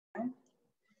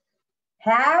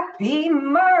Happy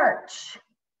March!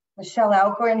 Michelle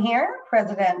Alcorn here,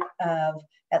 president of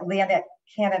Atlantic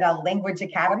Canada Language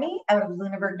Academy out of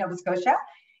Lunenburg, Nova Scotia,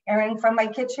 airing from my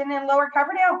kitchen in Lower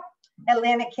Coverdale,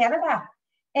 Atlantic Canada.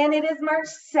 And it is March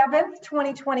 7th,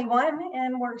 2021,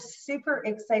 and we're super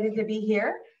excited to be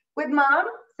here with Mom.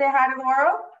 Say hi to the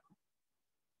world.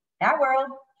 That world.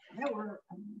 That world.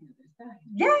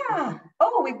 Yeah.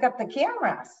 Oh, we've got the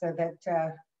camera so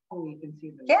that. Oh, you can see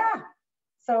the. Yeah.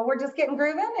 So we're just getting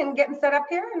grooving and getting set up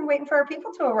here and waiting for our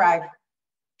people to arrive.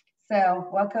 So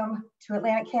welcome to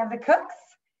Atlantic Canada Cooks.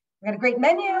 We got a great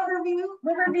menu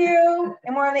review,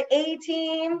 and we're on the A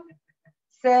team.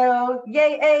 So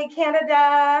yay,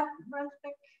 Canada,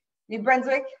 New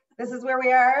Brunswick. This is where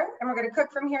we are, and we're going to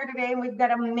cook from here today. And we've got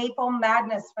a maple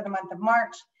madness for the month of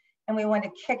March, and we want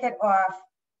to kick it off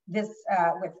this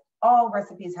with all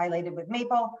recipes highlighted with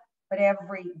maple. But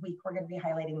every week we're going to be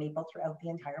highlighting maple throughout the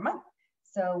entire month.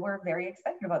 So we're very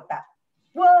excited about that.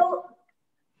 Well,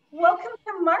 welcome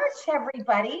to March,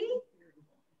 everybody.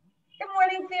 Good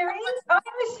morning, fairies. I'm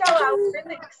Michelle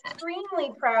Alcorn,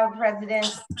 extremely proud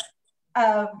president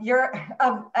of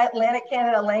Atlantic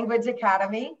Canada Language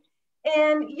Academy.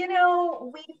 And you know,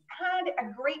 we've had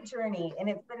a great journey and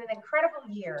it's been an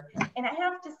incredible year. And I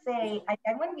have to say, I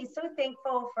want to be so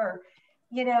thankful for,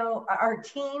 you know, our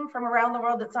team from around the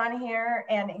world that's on here,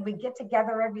 and we get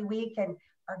together every week, and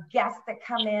our guests that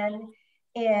come in,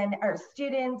 and our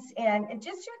students, and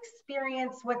just to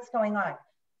experience what's going on.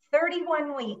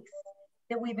 31 weeks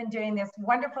that we've been doing this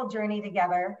wonderful journey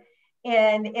together.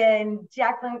 And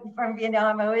Jacqueline from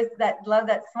Vietnam, I always love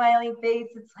that smiling face.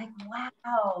 It's like,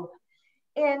 wow.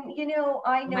 And you know,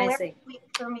 I know every week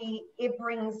for me, it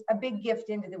brings a big gift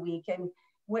into the week. And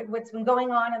what's been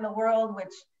going on in the world,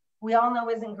 which we all know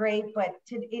isn't great, but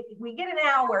we get an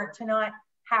hour to not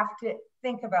have to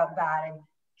think about that and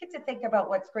get to think about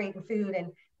what's great in food.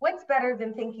 And what's better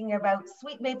than thinking about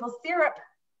sweet maple syrup,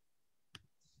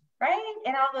 right?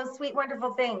 And all those sweet,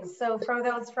 wonderful things. So for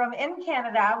those from in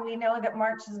Canada, we know that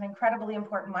March is an incredibly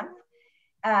important month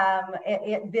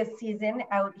this season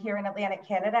out here in Atlantic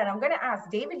Canada. And I'm going to ask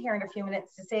David here in a few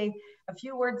minutes to say a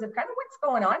few words of kind of what's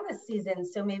going on this season,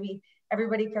 so maybe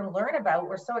everybody can learn about.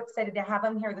 We're so excited to have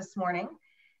him here this morning.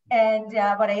 And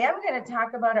but I am going to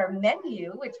talk about our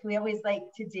menu, which we always like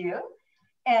to do.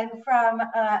 And from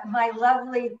my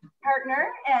lovely partner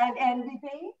and MVP,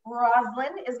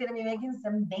 Rosalind, is going to be making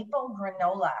some maple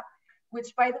granola,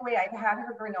 which, by the way, I've had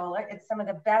her granola. It's some of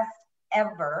the best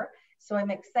ever. So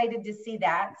I'm excited to see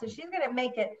that. So she's going to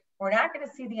make it. We're not going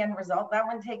to see the end result. That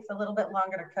one takes a little bit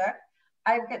longer to cook.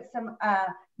 I've got some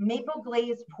maple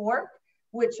glazed pork,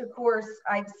 which of course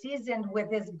I've seasoned with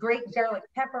this great garlic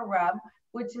pepper rub,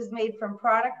 which is made from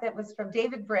product that was from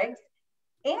David Briggs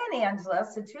and Angela.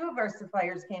 So two of our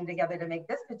suppliers came together to make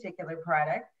this particular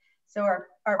product. So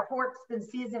our pork's been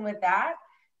seasoned with that.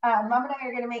 Mom and I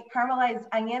are going to make caramelized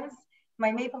onions,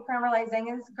 my maple caramelized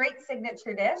onions, great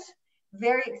signature dish.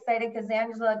 Very excited because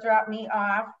Angela dropped me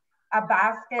off a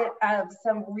basket of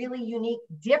some really unique,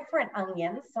 different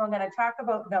onions. So I'm going to talk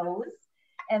about those.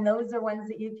 And those are ones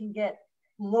that you can get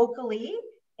locally.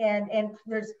 And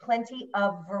there's plenty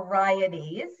of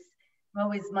varieties. I'm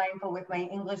always mindful with my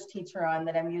English teacher on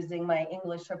that I'm using my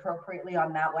English appropriately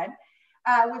on that one.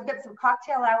 We've got some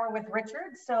cocktail hour with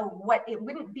Richard. So what it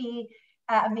wouldn't be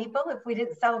a maple if we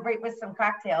didn't celebrate with some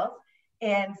cocktails.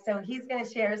 And so he's going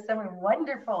to share some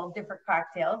wonderful different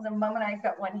cocktails. And Mom and I've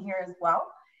got one here as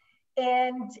well.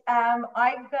 And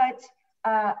I've got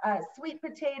a sweet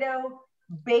potato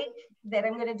bake that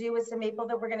I'm going to do with some maple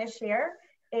that we're going to share.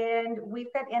 And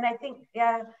we've got, and I think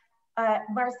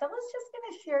Marcella's just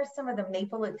going to share some of the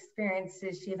maple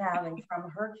experiences she's having from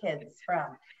her kids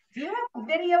from. Do you have a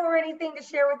video or anything to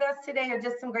share with us today, or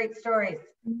just some great stories?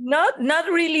 Not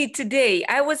really today.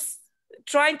 I was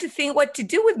trying to think what to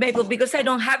do with maple because I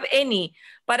don't have any,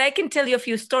 but I can tell you a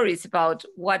few stories about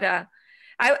what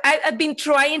I've been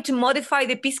trying to modify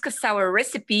the pisco sour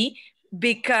recipe,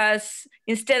 because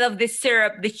instead of the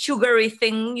syrup, the sugary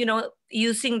thing, you know,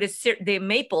 using the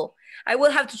maple. I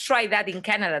will have to try that in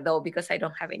Canada though, because I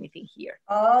don't have anything here.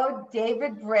 Oh,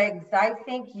 David Briggs, I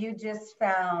think you just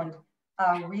found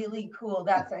a really cool,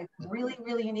 that's a really,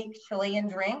 really unique Chilean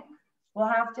drink. We'll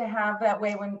have to have that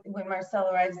way when Marcel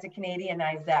arrives to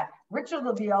Canadianize that. Richard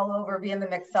will be all over being the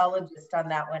mixologist on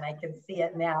that one. I can see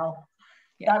it now.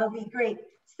 Yeah. That'll be great.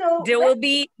 So there will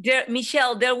be,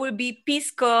 Michelle, there will be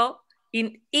pisco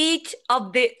in each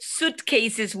of the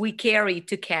suitcases we carry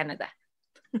to Canada.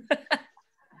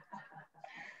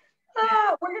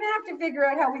 We're gonna have to figure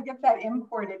out how we get that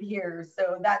imported here.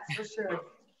 So that's for sure.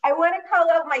 I want to call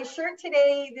out my shirt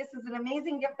today. This is an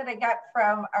amazing gift that I got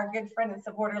from our good friend and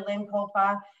supporter, Lynn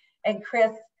Kolpa and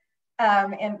Chris.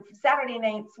 And Saturday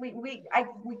nights, we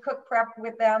cook prep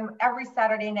with them every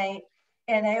Saturday night.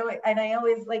 And I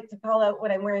always like to call out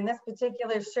when I'm wearing this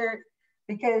particular shirt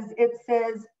because it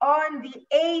says on the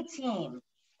A team,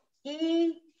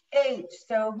 EH.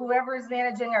 So whoever's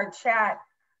managing our chat,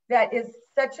 that is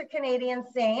such a Canadian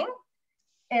saying.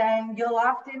 And you'll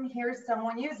often hear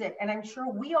someone use it, and I'm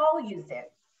sure we all use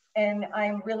it. And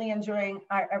I'm really enjoying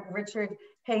Richard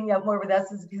hanging out more with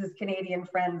us as his Canadian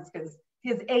friends because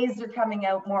his A's are coming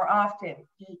out more often,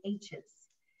 EHs.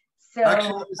 So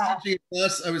actually,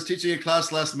 I was teaching a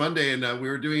class last Monday, and we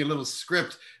were doing a little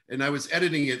script, and I was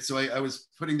editing it, so I was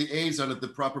putting the A's on at the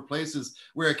proper places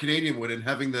where a Canadian would, and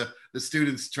having the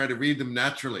students try to read them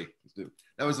naturally.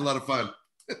 That was a lot of fun.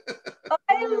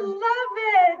 I love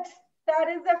it. That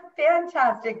is a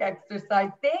fantastic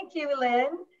exercise. Thank you,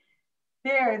 Lynn.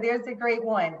 There's a great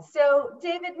one. So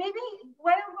David, maybe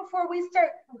why don't before we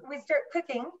start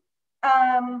cooking,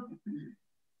 actually,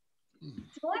 you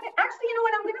know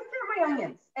what? I'm going to start my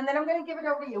onions and then I'm going to give it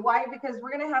over to you. Why? Because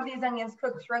we're going to have these onions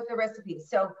cooked throughout the recipe.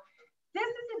 So this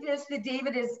is a dish that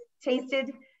David has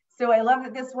tasted. So I love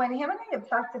that this one, him and I have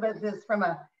talked about this from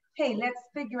a, hey, let's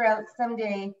figure out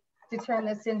someday to turn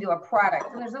this into a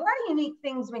product. And there's a lot of unique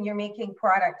things when you're making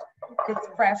product that's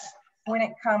fresh when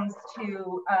it comes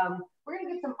to, we're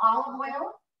gonna get some olive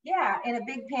oil, yeah, in a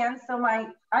big pan. So my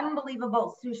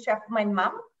unbelievable sous chef, my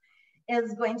mom,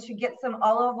 is going to get some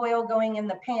olive oil going in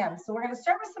the pan. So we're gonna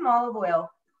start with some olive oil.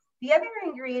 The other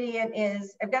ingredient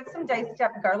is, I've got some diced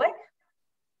up garlic.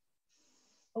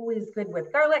 Always good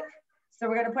with garlic. So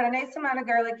we're gonna put a nice amount of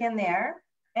garlic in there.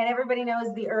 And everybody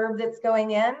knows the herb that's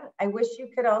going in. I wish you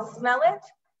could all smell it.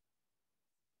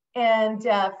 And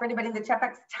for anybody in the chat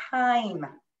box, thyme.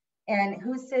 And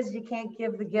who says you can't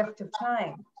give the gift of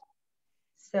time?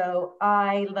 So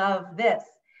I love this.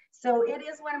 So it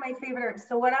is one of my favorite herbs.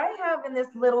 So what I have in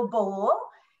this little bowl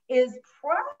is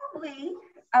probably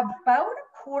about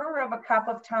 1/4 cup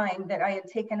of thyme that I had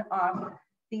taken off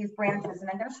these branches. And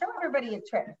I'm gonna show everybody a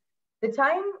trick. The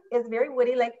thyme is very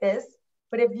woody like this.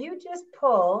 But if you just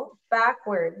pull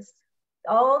backwards,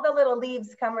 all the little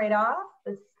leaves come right off,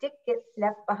 the stick gets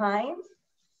left behind,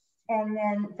 and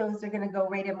then those are gonna go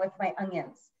right in with my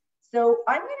onions. So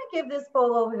I'm gonna give this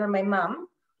bowl over to my mom,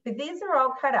 but these are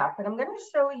all cut up and I'm gonna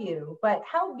show you, but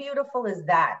how beautiful is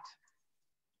that?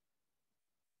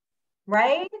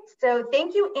 Right? So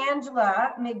thank you,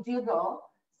 Angela McDougall.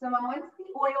 So once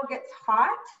the oil gets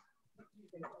hot,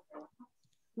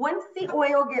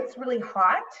 really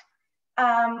hot,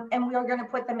 and we are going to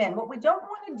put them in. What we don't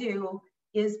want to do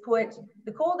is put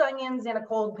the cold onions in a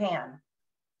cold pan.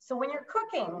 So when you're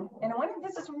cooking, and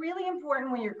this is really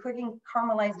important when you're cooking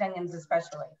caramelized onions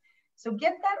especially. So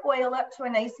get that oil up to a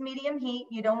nice medium heat.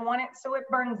 You don't want it so it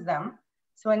burns them.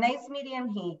 So a nice medium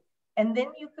heat. And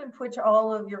then you can put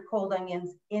all of your cold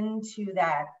onions into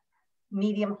that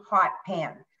medium hot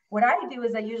pan. What I do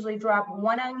is I usually drop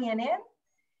one onion in.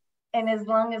 And as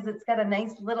long as it's got a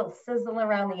nice little sizzle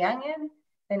around the onion,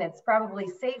 then it's probably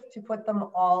safe to put them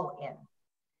all in.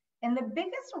 And the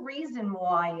biggest reason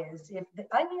why is if the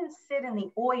onions sit in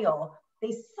the oil,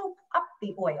 they soak up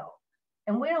the oil.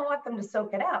 And we don't want them to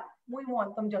soak it up. We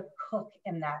want them to cook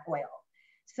in that oil.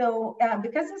 So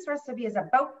because this recipe is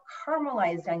about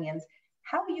caramelized onions,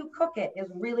 how you cook it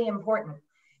is really important.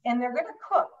 And they're gonna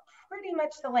cook pretty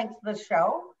much the length of the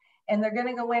show. And they're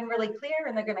gonna go in really clear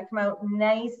and they're gonna come out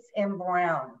nice and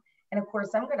brown. And of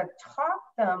course, I'm gonna top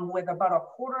them with about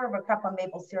 1/4 cup of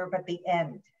maple syrup at the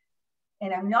end.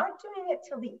 And I'm not doing it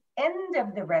till the end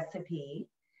of the recipe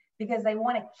because I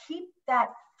wanna keep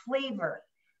that flavor.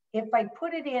 If I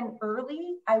put it in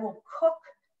early, I will cook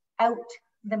out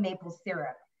the maple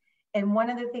syrup. And one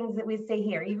of the things that we say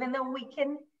here, even though we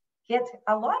can get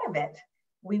a lot of it,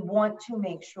 we want to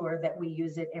make sure that we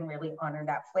use it and really honor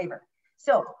that flavor.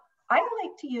 So I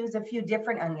like to use a few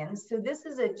different onions. So this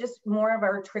is just more of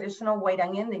our traditional white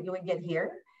onion that you would get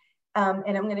here.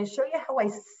 And I'm gonna show you how I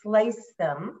slice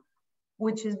them,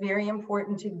 which is very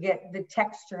important to get the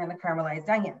texture in the caramelized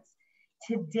onions.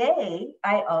 Today,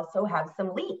 I also have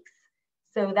some leeks.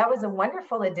 So that was a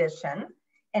wonderful addition.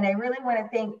 And I really wanna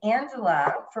thank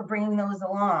Angela for bringing those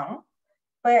along.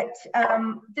 But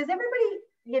does everybody,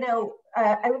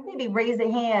 I would maybe raise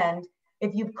a hand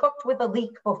if you've cooked with a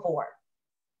leek before.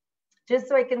 Just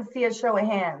so I can see a show of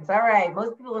hands. All right,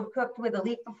 most people have cooked with a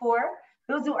leek before.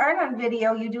 Those who aren't on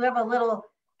video, you do have a little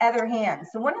other hand.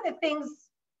 So one of the things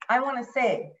I wanna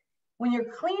say, when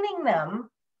you're cleaning them,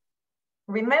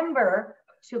 remember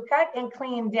to cut and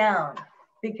clean down.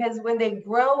 because when they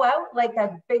grow out like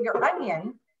a bigger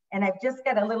onion, and I've just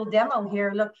got a little demo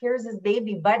here. Look, here's his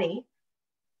baby buddy.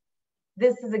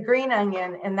 This is a green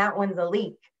onion and that one's a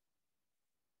leek.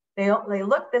 They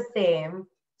look the same,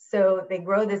 so they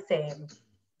grow the same.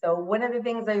 So one of the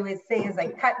things I always say is I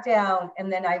cut down and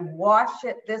then I wash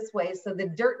it this way so the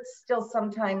dirt's still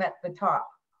sometime at the top.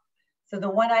 So the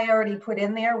one I already put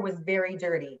in there was very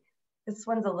dirty. This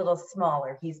one's a little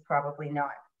smaller, he's probably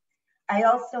not. I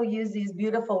also use these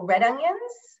beautiful red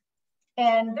onions,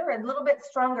 and they're a little bit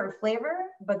stronger flavor,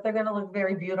 but they're gonna look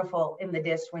very beautiful in the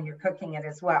dish when you're cooking it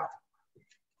as well.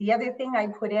 The other thing I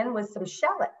put in was some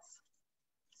shallots.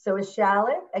 So a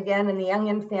shallot, again, in the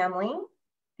onion family,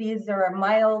 these are a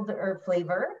milder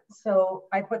flavor, so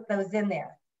I put those in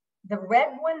there. The red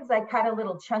ones I cut a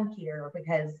little chunkier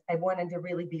because I wanted to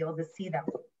really be able to see them.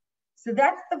 So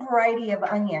that's the variety of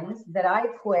onions that I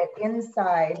put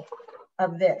inside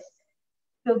of this.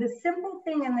 So the simple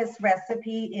thing in this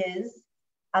recipe is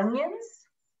onions,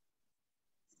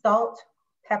 salt,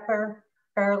 pepper,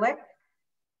 garlic,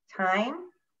 thyme,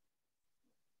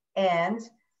 and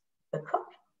the cook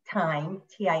thyme,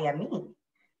 T-I-M-E.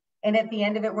 And at the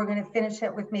end of it, we're gonna finish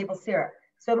it with maple syrup.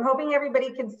 So I'm hoping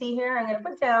everybody can see here. I'm gonna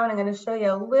put down, I'm gonna show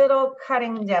you a little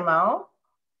cutting demo.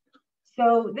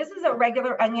 So this is a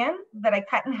regular onion that I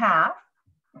cut in half.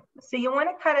 So you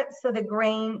wanna cut it so the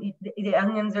grain, the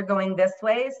onions are going this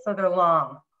way, so they're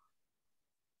long.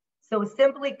 So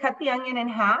simply cut the onion in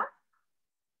half,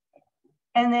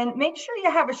 and then make sure you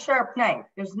have a sharp knife.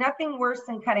 There's nothing worse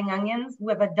than cutting onions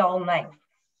with a dull knife.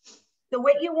 So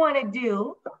what you wanna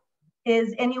do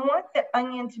is, and you want the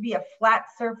onion to be a flat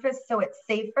surface so it's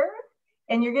safer.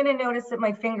 And you're gonna notice that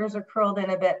my fingers are curled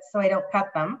in a bit so I don't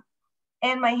cut them.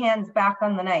 And my hand's back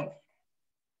on the knife.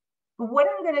 But what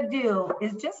I'm gonna do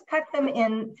is just cut them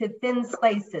into thin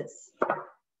slices.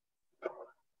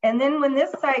 And then when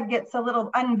this side gets a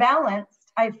little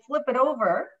unbalanced, I flip it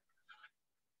over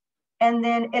and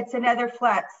then it's another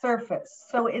flat surface.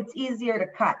 So it's easier to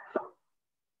cut.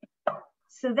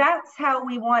 So that's how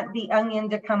we want the onion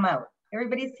to come out.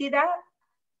 Everybody see that?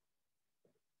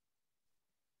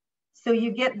 So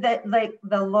you get that, like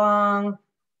the long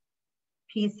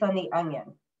piece on the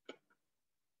onion.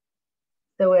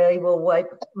 So I will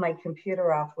wipe my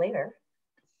computer off later.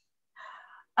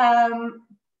 That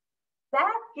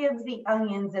gives the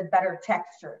onions a better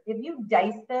texture. If you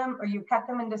dice them or you cut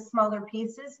them into smaller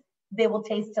pieces, they will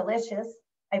taste delicious.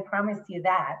 I promise you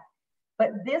that.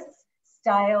 But this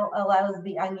style allows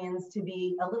the onions to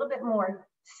be a little bit more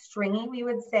stringy, we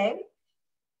would say.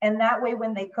 And that way,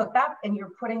 when they cook up and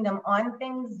you're putting them on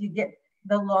things, you get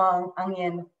the long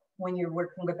onion when you're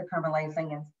working with the caramelized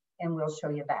onions. And we'll show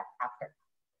you that after.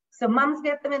 So Mom's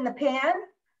got them in the pan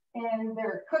and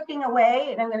they're cooking away.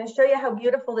 And I'm going to show you how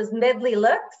beautiful this medley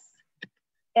looks.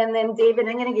 And then David,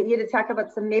 I'm going to get you to talk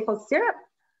about some maple syrup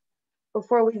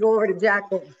before we go over to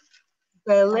Jacqueline.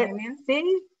 So let's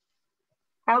see.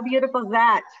 How beautiful is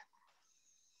that?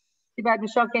 Too bad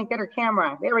Michelle can't get her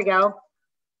camera. There we go.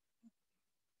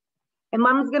 And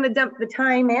Mom's gonna dump the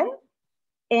thyme in,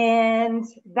 and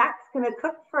that's gonna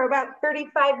cook for about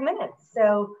 35 minutes.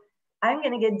 So I'm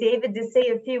gonna get David to say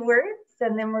a few words,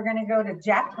 and then we're gonna go to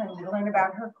Jacqueline to learn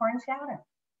about her corn chowder.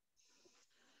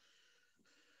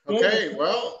 Okay, David.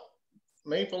 well,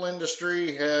 maple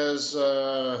industry has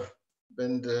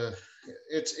been,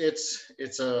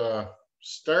 it's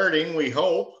starting, we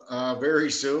hope, very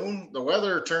soon. The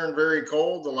weather turned very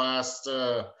cold the last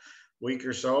week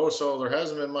or so, so there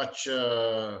hasn't been much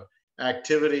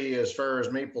activity as far as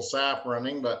maple sap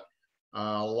running, but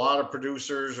a lot of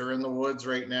producers are in the woods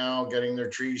right now getting their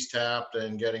trees tapped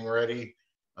and getting ready,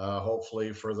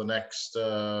 hopefully for the next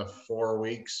 4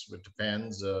 weeks. It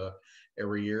depends,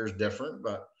 every year is different,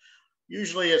 but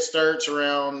usually it starts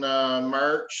around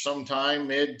March, sometime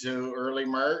mid to early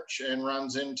March, and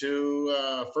runs into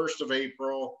 1st of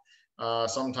April,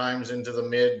 sometimes into the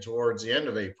mid towards the end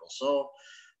of April. So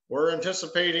we're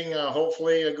anticipating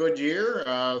hopefully a good year.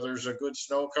 There's a good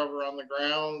snow cover on the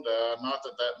ground. Not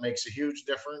that that makes a huge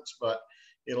difference, but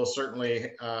it'll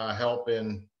certainly help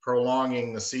in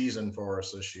prolonging the season for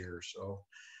us this year. So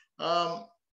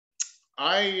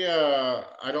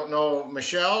I don't know,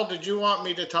 Michelle, did you want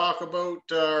me to talk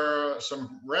about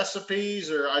some recipes?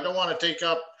 Or I don't want to take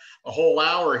up a whole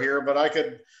hour here, but I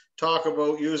could talk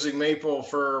about using maple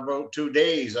for about 2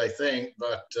 days, I think.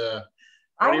 But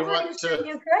what do you want to?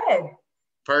 You could.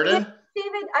 Pardon?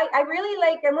 David, I really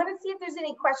like, I want to see if there's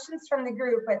any questions from the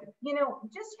group, but you know,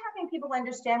 just having people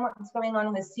understand what's going on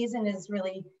in the season is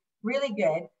really, really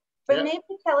good. But maybe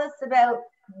tell us about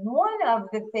one of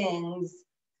the things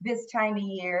this time of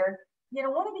year you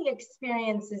know, one of the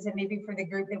experiences, and maybe for the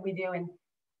group that we do, and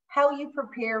how you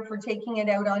prepare for taking it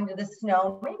out onto the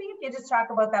snow. Maybe if you just talk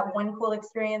about that one cool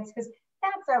experience, because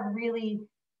that's a really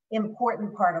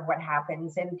important part of what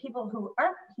happens. And people who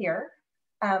aren't here,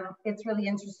 it's really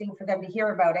interesting for them to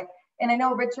hear about it. And I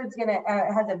know Richard's gonna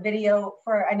has a video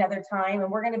for another time, and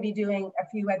we're gonna be doing a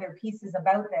few other pieces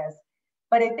about this.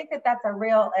 But I think that that's a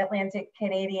real Atlantic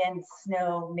Canadian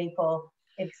snow maple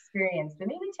experience. But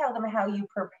maybe tell them how you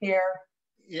prepare.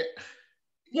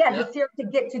 Yeah, just here to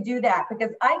get to do that,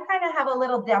 because I kind of have a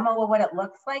little demo of what it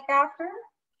looks like after.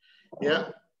 Yeah,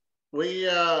 we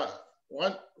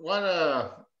what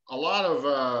a lot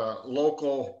of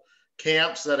local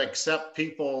camps that accept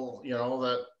people, you know,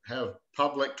 that have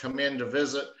public come in to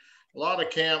visit. A lot of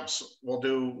camps will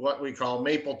do what we call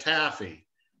maple taffy,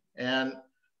 and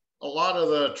a lot of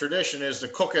the tradition is to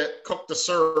cook the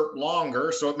syrup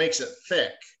longer so it makes it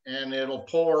thick, and it'll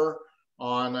pour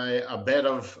on a bed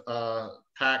of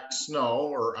packed snow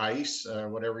or ice,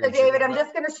 whatever. So David, I'm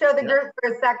just going to show the group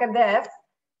for a second this.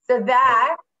 So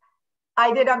that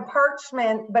I did on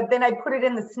parchment, but then I put it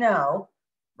in the snow,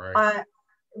 right?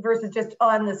 Versus just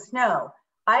on the snow.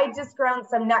 I just ground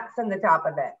some nuts on the top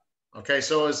of it. Okay,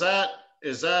 so is that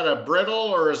a brittle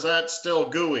or is that still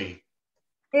gooey?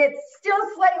 It's still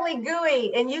slightly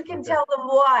gooey, and you can tell them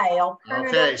why. I'll turn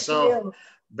it over to you.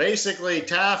 Basically,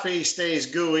 taffy stays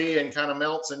gooey and kind of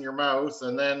melts in your mouth,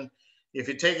 and then if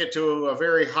you take it to a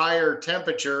very higher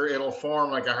temperature, it'll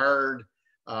form like a hard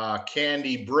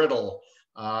candy brittle.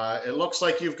 It looks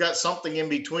like you've got something in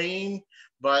between,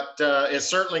 but it's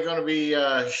certainly going to be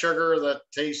sugar that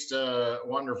tastes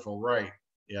wonderful, right?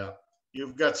 Yeah,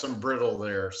 you've got some brittle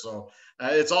there, so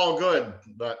it's all good.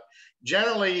 But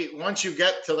generally, once you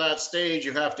get to that stage,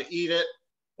 you have to eat it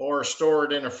or store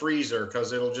it in a freezer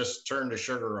because it'll just turn to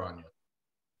sugar on you.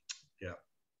 Yeah.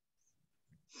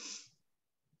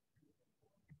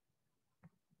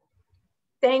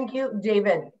 Thank you,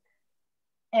 David.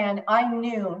 And I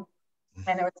knew,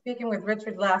 and I was speaking with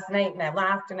Richard last night, and I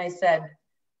laughed and I said,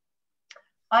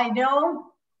 I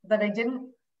know that I didn't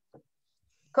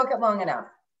cook it long enough.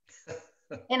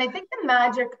 And I think the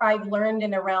magic I've learned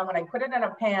in around when I put it in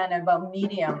a pan at about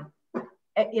medium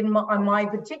on my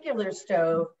particular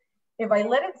stove, if I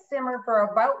let it simmer for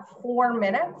about 4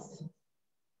 minutes,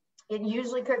 it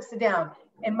usually cooks it down.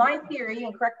 And my theory,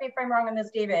 and correct me if I'm wrong on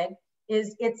this, David,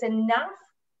 is it's enough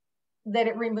that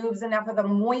it removes enough of the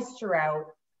moisture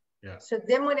out. Yeah. So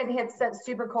then when it hits that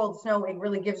super cold snow, it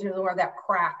really gives you more of that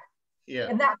crack. Yeah.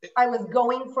 And that I was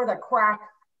going for the crack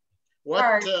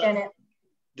part in it.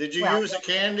 Did you use a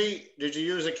candy? Did you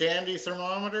use a candy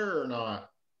thermometer or not?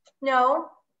 No.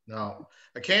 No.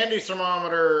 A candy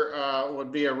thermometer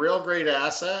would be a real great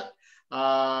asset.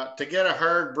 To get a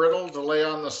hard brittle to lay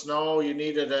on the snow, you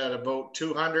need it at about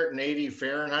 280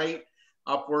 Fahrenheit,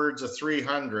 upwards of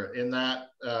 300 in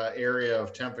that area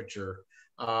of temperature.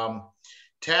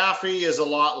 Taffy is a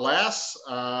lot less.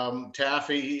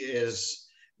 Taffy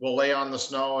will lay on the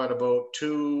snow at about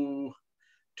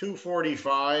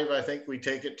 245, I think we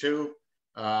take it to,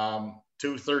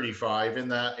 235 in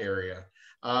that area.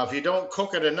 If you don't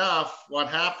cook it enough, what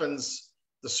happens,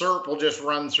 the syrup will just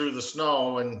run through the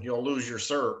snow and you'll lose your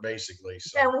syrup basically.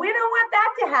 So. And we don't want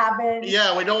that to happen.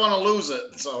 Yeah, we don't want to lose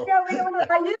it. So yeah, we don't want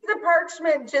to, I used the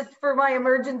parchment just for my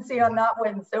emergency on that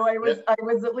one. So I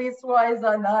was at least wise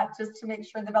on that, just to make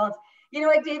sure the balance. You know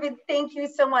what, David, thank you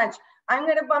so much. I'm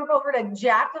going to bump over to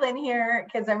Jacqueline here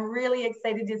because I'm really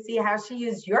excited to see how she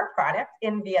used your product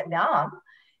in Vietnam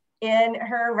in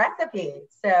her recipe.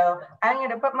 So I'm going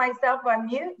to put myself on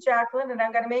mute, Jacqueline, and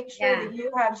I'm going to make sure that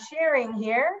you have sharing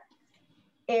here.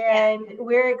 And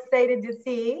we're excited to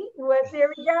see what, there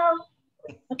we go.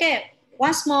 Okay,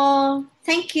 once more,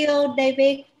 thank you,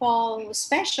 David, for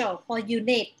special, for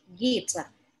unique gifts.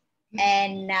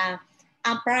 And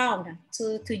I'm proud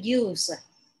to use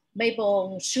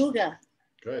maple sugar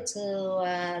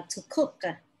to cook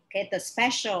the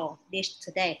special dish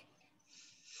today.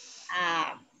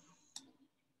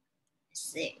 Let's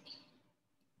see.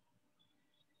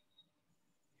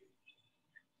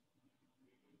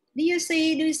 Do you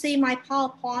see my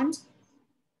PowerPoint?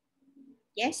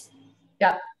 Yes?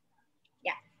 Yeah.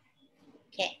 Yeah.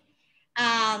 Okay.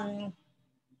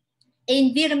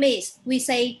 In Vietnamese, we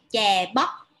say chè bắp.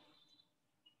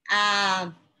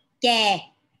 Chè.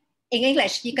 In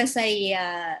English, you can say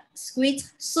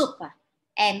sweet soup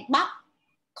and bắp,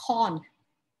 corn.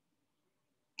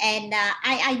 And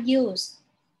I use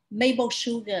maple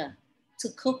sugar to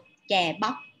cook chè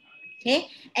bắp. Okay.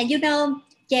 And you know,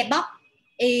 chè bắp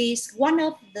is one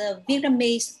of the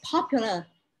Vietnamese popular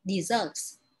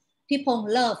desserts. People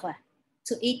love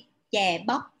to eat chè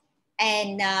bắp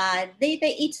And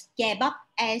they eat kebab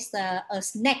as a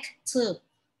snack too.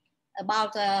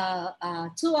 About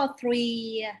 2 or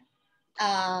 3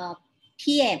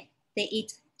 p.m. they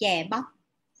eat kebab.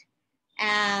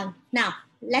 Now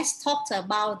let's talk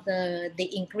about the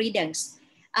ingredients.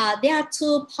 There are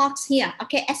 2 parts here.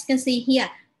 Okay, as you can see here,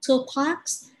 2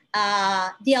 parts.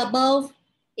 The above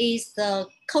is the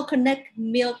coconut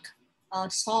milk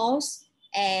sauce,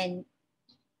 and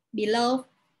below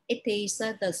it is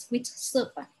the sweet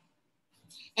soup.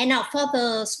 And now for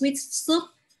the sweet soup,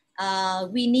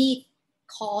 we need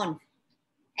corn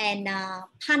and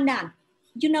pandan.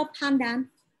 You know pandan?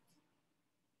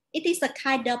 It is a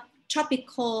kind of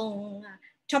tropical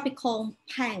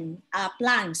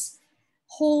plants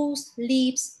whose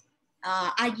leaves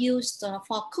are used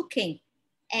for cooking,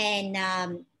 and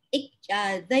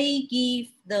they give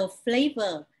the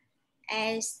flavor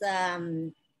as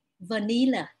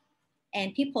vanilla,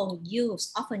 and people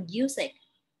often use it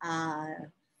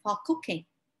for cooking.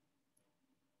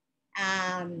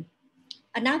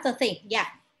 Another thing, yeah,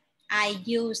 I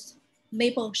use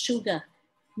maple sugar.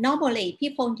 Normally,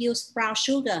 people use brown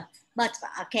sugar, but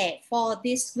okay, for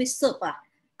this sweet soup,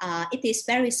 it is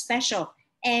very special.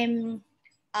 And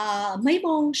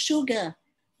maple sugar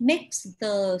makes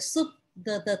the soup,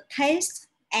 the taste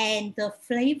and the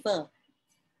flavor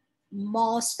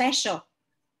more special.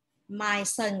 My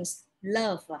sons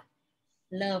love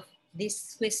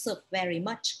this sweet soup very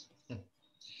much.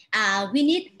 We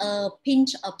need a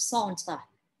pinch of salt.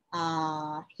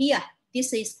 Here,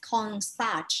 this is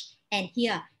cornstarch, and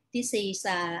here, this is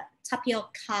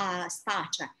tapioca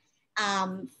starch.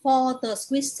 For the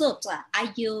sweet soup,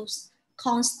 I use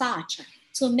cornstarch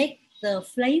to make the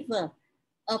flavor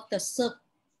of the soup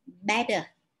better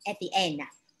at the end.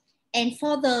 And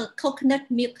for the coconut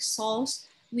milk sauce,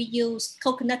 we use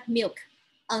coconut milk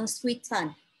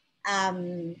unsweetened.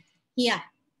 Here,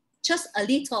 just a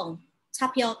little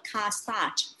tapioca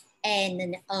starch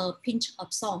and a pinch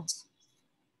of salt.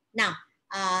 Now,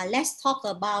 let's talk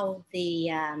about the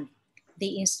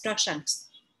instructions.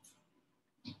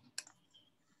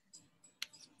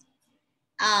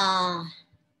 Now,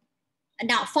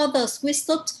 for the sweet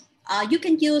soup, you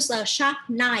can use a sharp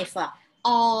knife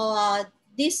or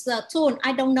this tool.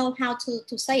 I don't know how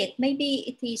to say it. Maybe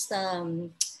it is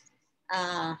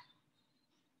I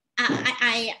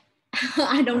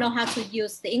don't know how to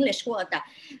use the English word.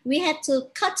 We had to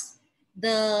cut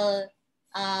the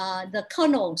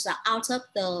kernels out of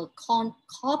the corn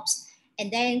cobs, and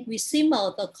then we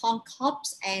simmer the corn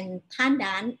cobs and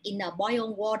pandan in a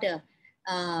boiled water.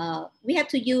 We have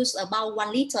to use about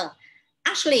 1 liter.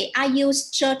 Actually, I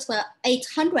used just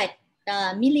 800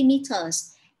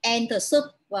 millimeters, and the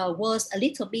soup was a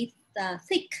little bit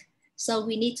thick. So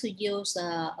we need to use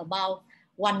about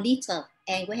 1 liter,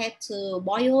 and we have to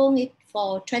boil it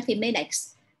for 20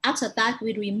 minutes. After that,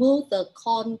 we remove the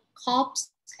corn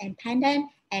cobs and pandan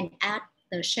and add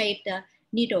the shaved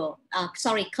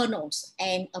kernels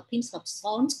and a pinch of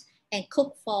salt and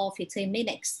cook for 15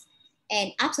 minutes.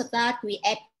 And after that, we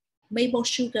add maple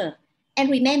sugar. And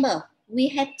remember, we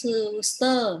have to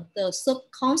stir the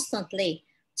soup constantly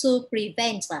to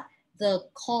prevent the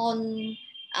corn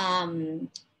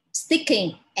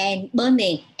sticking and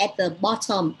burning at the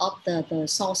bottom of the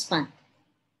saucepan.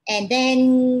 And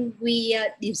then we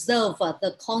dissolve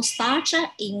the cornstarch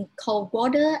in cold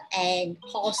water and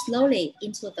pour slowly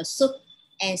into the soup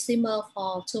and simmer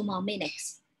for 2 more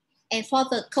minutes. And for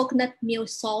the coconut milk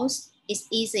sauce, it's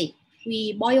easy.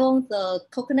 We boil the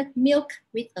coconut milk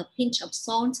with a pinch of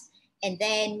salt and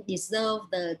then dissolve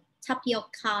the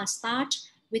tapioca starch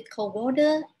with cold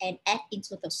water and add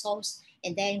into the sauce.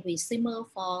 And then we simmer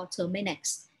for 2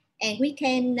 minutes. And we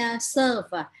can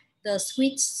serve the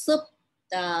sweet soup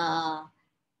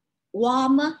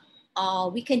warm,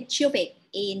 or we can chill it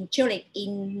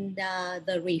in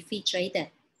the refrigerator.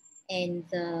 And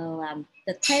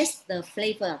the taste, the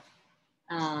flavor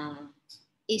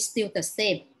is still the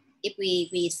same if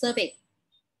we serve it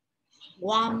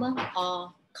warm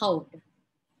or cold.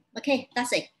 Okay,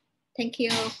 that's it. Thank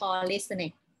you for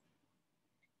listening.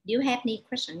 Do you have any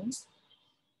questions?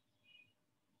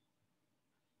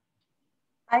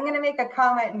 I'm going to make a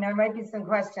comment and there might be some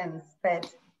questions,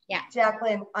 but yeah,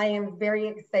 Jacqueline, I am very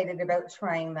excited about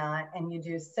trying that, and you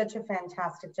do such a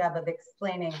fantastic job of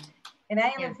explaining. And I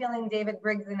have a feeling David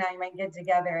Briggs and I might get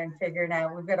together and figure it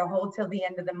out. We've got a hold till the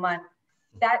end of the month.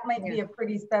 That might be a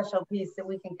pretty special piece that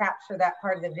we can capture that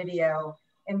part of the video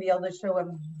and be able to show a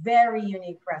very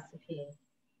unique recipe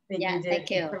that you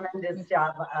did a tremendous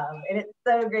job of. And it's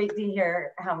so great to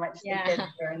hear how much the kids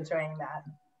are enjoying that.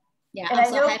 Yeah, and I'm I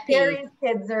know so happy. Carrie's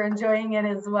kids are enjoying it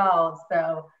as well.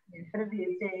 So One of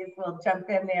these days we'll jump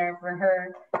in there for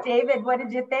her. David, what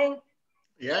did you think?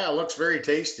 Yeah, it looks very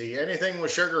tasty. Anything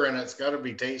with sugar in it's got to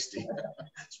be tasty,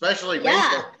 especially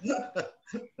Yeah.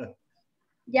 maple.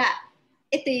 Yeah,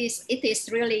 it is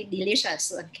really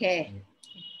delicious. Okay.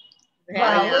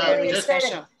 Wow, Very, we're very really excited.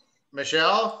 special.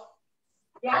 Michelle,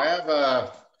 I Yeah. have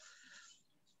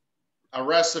a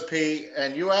recipe,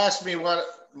 and you asked me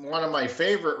what one of my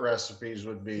favorite recipes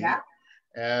would be. Yeah.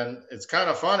 And it's kind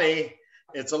of funny.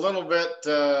 It's a little bit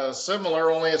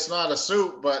similar, only it's not a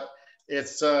soup, but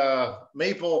it's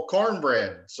maple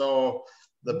cornbread. So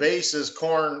the base is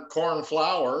corn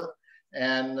flour,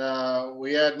 and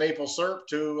we add maple syrup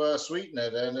to sweeten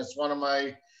it. And it's one of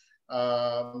my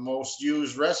most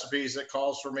used recipes that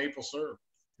calls for maple syrup.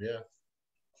 Yeah.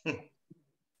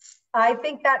 I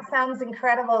think that sounds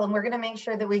incredible, and we're going to make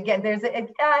sure that we get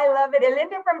I love it.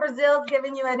 Elinda from Brazil is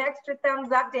giving you an extra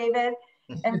thumbs up, David,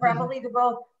 and probably to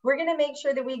both. We're going to make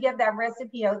sure that we get that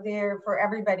recipe out there for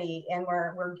everybody, and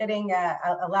we're getting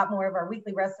a lot more of our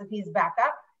weekly recipes back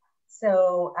up.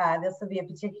 So this will be a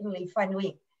particularly fun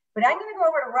week. But I'm going to go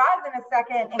over to Roz in a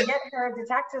second and get her to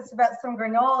talk to us about some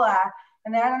granola.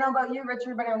 And then I don't know about you,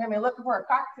 Richard, but I'm going to be looking for a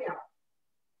cocktail.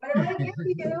 But I'm going to give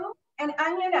you an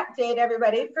onion update,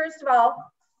 everybody. First of all,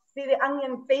 see the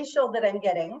onion facial that I'm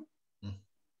getting.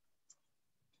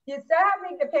 You saw how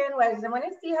big the pan was. I want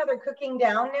to see how they're cooking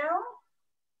down now.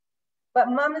 But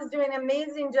Mom is doing an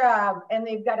amazing job, and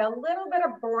they've got a little bit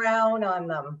of brown on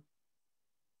them.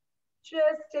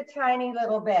 Just a tiny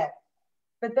little bit.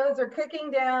 But those are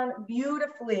cooking down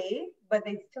beautifully, but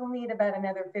they still need about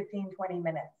another 15, 20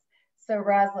 minutes. So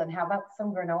Rosalind, how about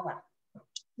some granola?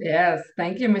 Yes,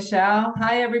 thank you, Michelle.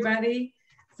 Hi, everybody.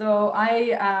 So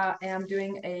I am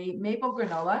doing a maple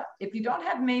granola. If you don't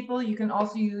have maple, you can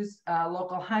also use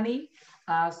local honey.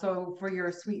 So for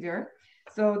your sweetener.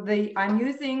 So I'm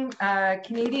using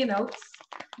Canadian oats.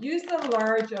 Use the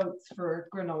large oats for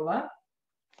granola.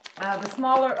 The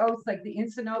smaller oats, like the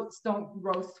instant oats, don't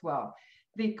roast well.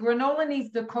 The granola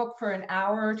needs to cook for an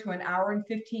hour to an hour and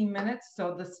 15 minutes.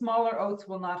 So the smaller oats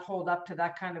will not hold up to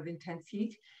that kind of intense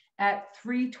heat at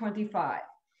 325.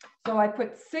 So I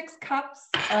put 6 cups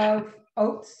of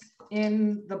oats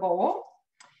in the bowl.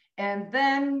 And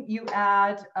then you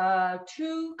add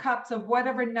 2 cups of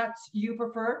whatever nuts you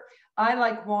prefer. I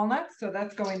like walnuts, so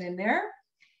that's going in there.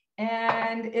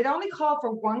 And it only called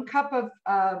for 1 cup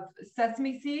of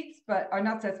sesame seeds, or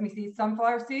not sesame seeds,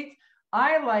 sunflower seeds.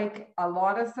 I like a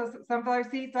lot of sunflower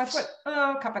seeds. I put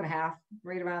a cup and a half,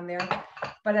 right around there.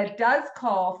 But it does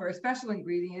call for a special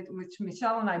ingredient, which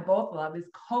Michelle and I both love, is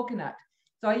coconut.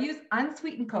 So I use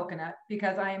unsweetened coconut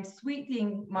because I am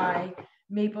sweetening my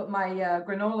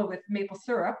granola with maple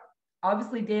syrup.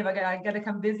 Obviously, Dave, I got to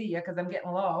come visit you because I'm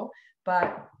getting low.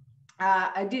 But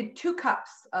I did 2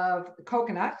 cups of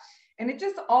coconut, and it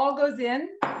just all goes in,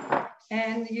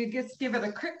 and you just give it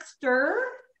a quick stir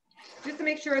just to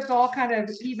make sure it's all kind of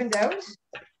evened out.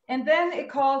 And then it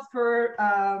calls for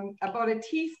about a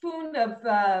teaspoon of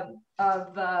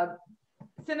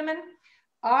cinnamon.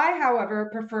 I, however,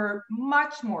 prefer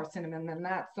much more cinnamon than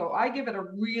that. So I give it a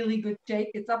really good shake.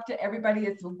 It's up to everybody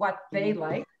as to what they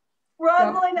like.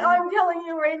 Rosalind, so, I'm telling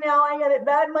you right now, I get it.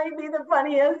 That might be the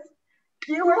funniest.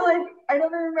 You were like, I don't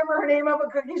even remember her name of a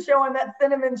cookie show on that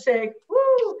cinnamon shake.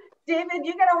 Woo! David,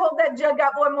 you gotta hold that jug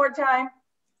up one more time.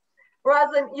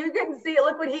 Rosalind, you couldn't see it.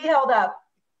 Look what he held up.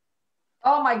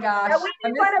 Oh my gosh. Now we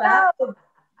need one of those.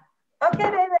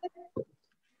 Okay, David.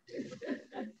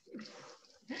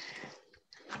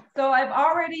 So I've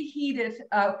already heated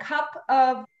a cup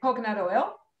of coconut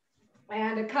oil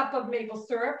and a cup of maple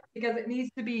syrup because it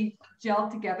needs to be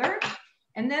gelled together.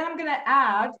 And then I'm gonna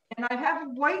add, and I have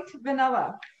white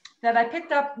vanilla that I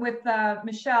picked up with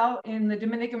Michelle in the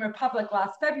Dominican Republic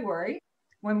last February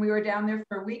when we were down there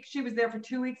for a week. She was there for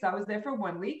 2 weeks, I was there for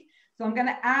 1 week. So I'm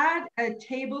gonna add a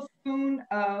tablespoon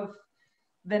of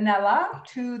vanilla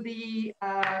to the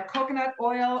coconut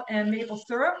oil and maple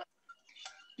syrup.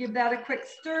 Give that a quick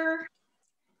stir.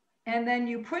 And then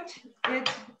you put it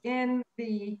in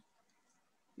you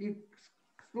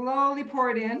slowly pour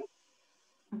it in.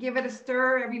 Give it a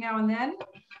stir every now and then.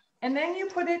 And then you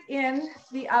put it in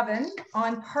the oven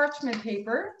on parchment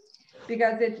paper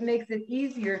because it makes it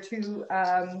easier to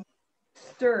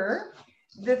stir.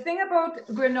 The thing about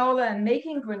granola and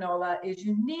making granola is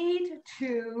you need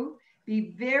to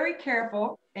be very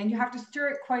careful, and you have to stir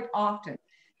it quite often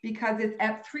because it's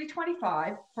at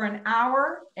 325 for an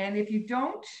hour. And if you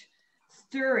don't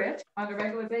stir it on a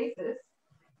regular basis,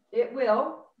 it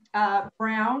will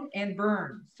brown and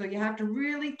burn. So you have to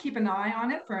really keep an eye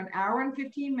on it for an hour and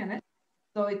 15 minutes.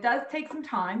 So it does take some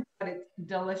time, but it's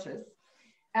delicious.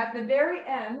 at the very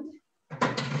end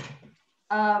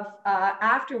of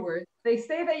afterwards, they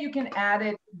say that you can add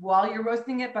it while you're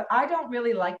roasting it, but I don't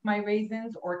really like my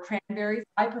raisins or cranberries.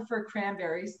 I prefer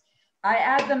cranberries. I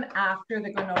add them after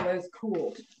the granola is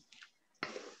cooled.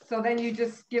 So then you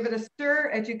just give it a stir.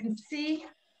 As you can see,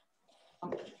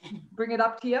 bring it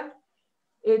up to you.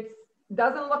 It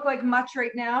doesn't look like much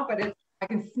right now, but I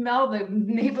can smell the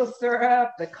maple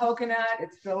syrup, the coconut.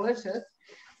 It's delicious.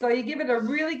 So you give it a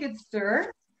really good stir.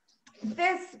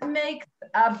 This makes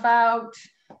about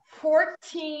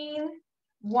 14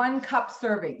 1-cup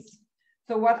servings.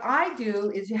 So what I do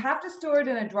is you have to store it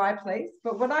in a dry place,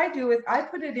 but what I do is I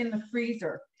put it in the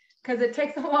freezer because it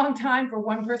takes a long time for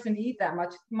one person to eat that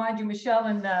much. Mind you, Michelle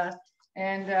and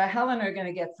Helen are going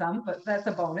to get some, but that's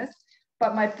a bonus.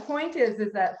 But my point is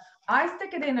that I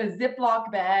stick it in a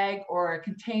Ziploc bag or a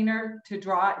container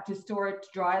to store it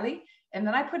dryly. And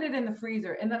then I put it in the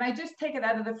freezer, and then I just take it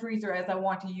out of the freezer as I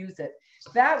want to use it.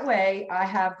 That way I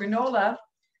have granola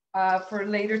for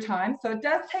later time. So it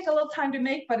does take a little time to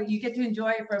make, but you get to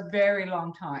enjoy it for a very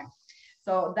long time.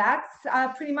 So that's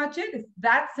pretty much it. It's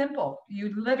that simple.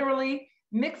 You literally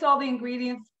mix all the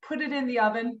ingredients, put it in the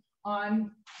oven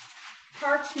on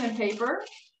parchment paper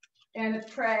and a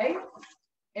tray.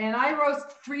 And I roast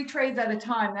 3 trays at a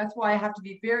time. That's why I have to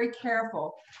be very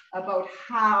careful about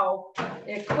how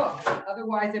it cooks.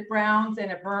 Otherwise it browns and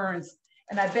it burns.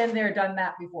 And I've been there, done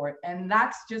that before. And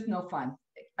that's just no fun.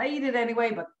 I eat it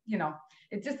anyway, but you know,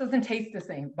 it just doesn't taste the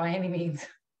same by any means.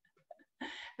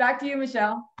 Back to you,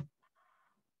 Michelle.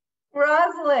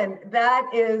 Rosalind, that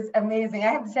is amazing.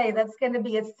 I have to tell you, that's going to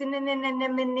be a cinnamon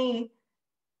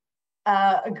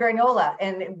granola,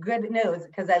 and good news,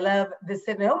 because I love the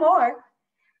cinnamon. No more.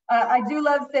 I do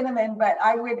love cinnamon, but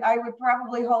I would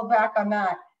probably hold back on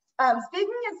that.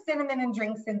 Speaking of cinnamon and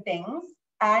drinks and things,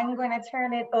 I'm going to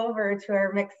turn it over to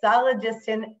our mixologist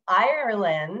in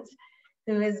Ireland,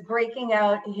 who is breaking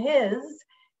out his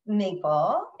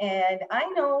maple. And I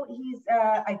know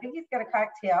I think he's got a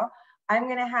cocktail. I'm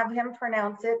going to have him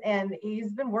pronounce it, and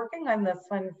he's been working on this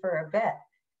one for a bit.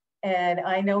 And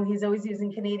I know he's always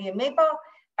using Canadian maple.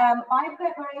 I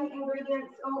put my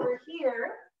ingredients over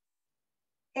here.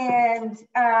 And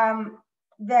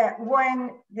that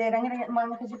one that I'm going to get,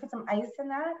 Mom, because you put some ice in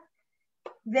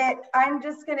that I'm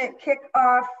just going to kick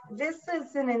off. This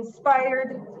is an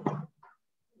inspired.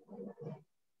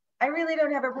 I really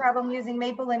don't have a problem using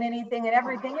maple in anything and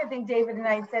everything. I think David and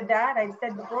I said that. I've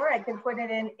said before, I can put it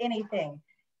in anything.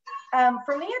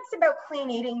 For me, it's about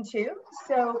clean eating too.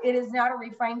 So it is not a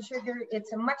refined sugar.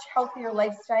 It's a much healthier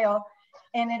lifestyle,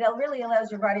 and it really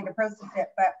allows your body to process it.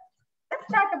 But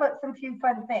let's talk about some few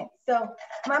fun things. So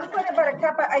Mom put about a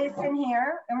cup of ice in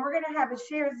here, and we're going to have a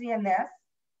shearsy in this.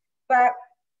 But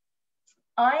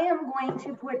I am going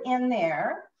to put in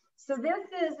there. So this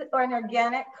is an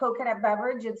organic coconut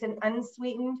beverage. It's an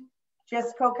unsweetened,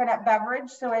 just coconut beverage.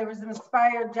 So I was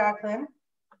inspired, Jacqueline.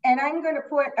 And I'm going to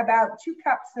put about 2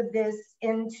 cups of this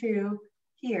into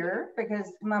here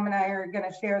because Mom and I are going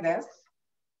to share this.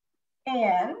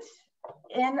 And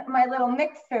in my little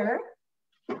mixer,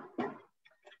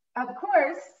 of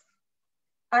course,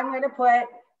 I'm going to put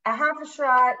a half a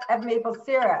shot of maple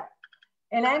syrup.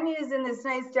 And I'm using this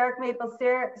nice dark maple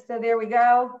syrup. So there we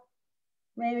go.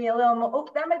 Maybe a little more. Oh,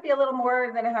 that might be a little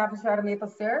more than a half a shot of maple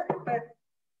syrup, but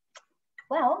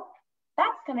well,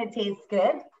 that's going to taste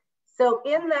good. So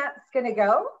in that's going to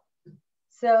go.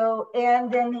 So, and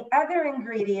then the other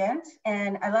ingredient,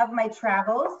 and I love my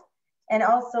travels, and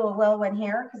also a well one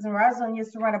here, because Rosalind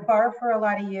used to run a bar for a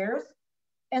lot of years.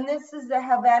 And this is the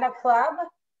Havana Club.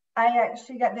 I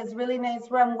actually got this really nice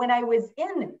rum when I was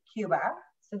in Cuba.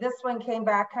 So this one came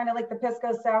back, kind of like the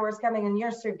Pisco Sours coming in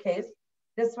your suitcase.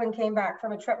 This one came back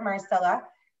from a trip Marcella.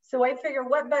 So I figured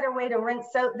what better way to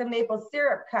rinse out the maple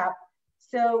syrup cup.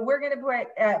 So we're gonna put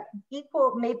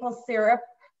equal maple syrup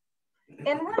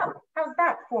and rum. How's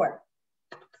that for?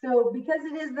 So because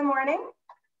it is the morning,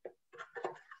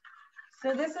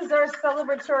 so this is our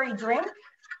celebratory drink.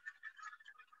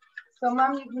 So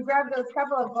Mom, you can grab those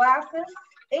couple of glasses,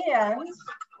 and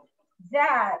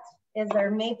that is our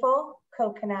maple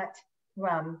coconut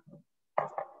rum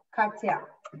cocktail.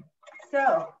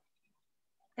 So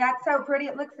that's how pretty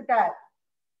it looks at that.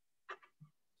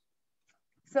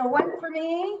 So one for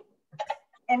me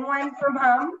and one for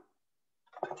Mom.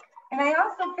 And I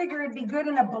also figure it'd be good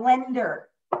in a blender.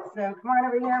 So come on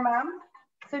over here, Mom.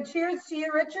 So cheers to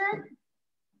you, Richard.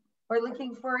 We're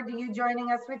looking forward to you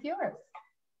joining us with yours.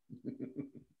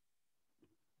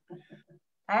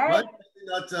 All right.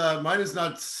 Mine is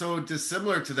not so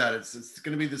dissimilar to that. It's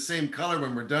going to be the same color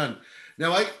when we're done.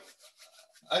 Now,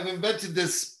 I've invented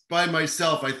this by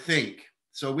myself, I think.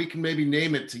 so we can maybe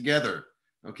name it together.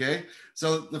 Okay,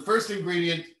 so the first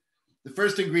ingredient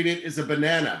is a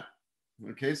banana.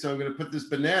 Okay, so I'm going to put this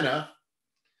banana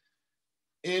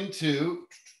into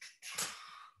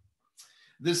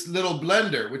this little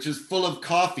blender, which is full of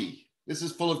coffee. This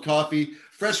is full of coffee,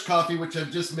 fresh coffee, which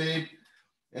I've just made.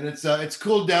 And it's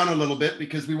cooled down a little bit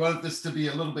because we wanted this to be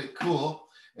a little bit cool.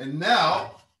 And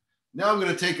now I'm going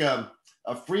to take a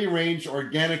free range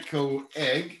Organico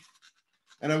egg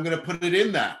and I'm going to put it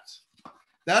in that.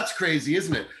 That's crazy,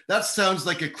 isn't it? That sounds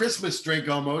like a Christmas drink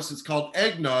almost. It's called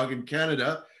eggnog in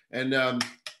Canada and the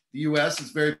US. It's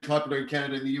very popular in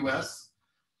Canada and the US.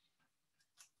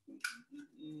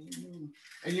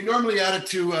 And you normally add it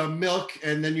to milk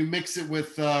and then you mix it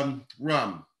with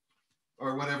rum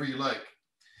or whatever you like.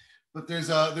 But there's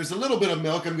a little bit of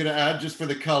milk I'm going to add just for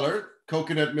the color.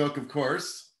 Coconut milk, of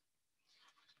course,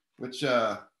 which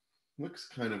looks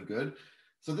kind of good.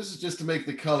 So this is just to make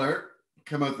the color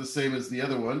come out the same as the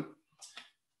other one.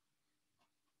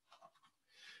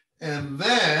 And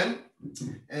then,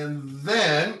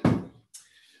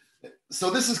 so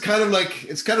this is kind of like,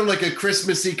 it's kind of like a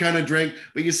Christmassy kind of drink,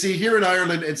 but you see here in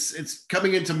Ireland, it's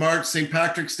coming into March. St.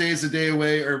 Patrick's Day is a day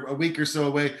away or a week or so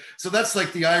away. So that's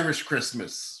like the Irish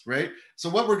Christmas, right? So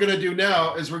what we're going to do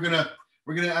now is we're going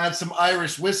to add some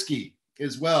Irish whiskey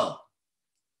as well.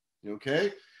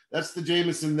 Okay, that's the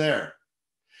Jameson there.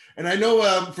 And I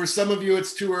know for some of you,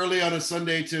 it's too early on a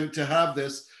Sunday to have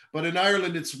this, but in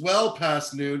Ireland, it's well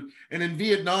past noon. And in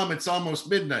Vietnam, it's almost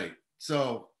midnight.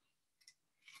 So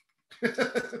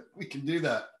we can do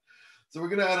that. So we're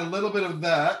going to add a little bit of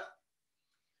that.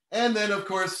 And then, of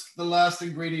course, the last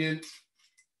ingredient,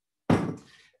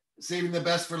 saving the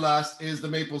best for last, is the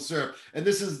maple syrup. And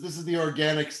this is the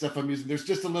organic stuff I'm using. There's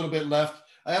just a little bit left.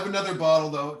 I have another bottle,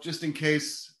 though, just in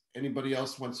case anybody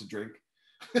else wants to drink.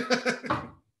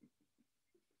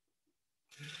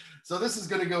 So this is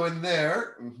going to go in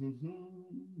there.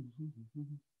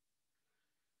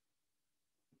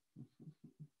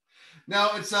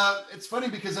 Now it's funny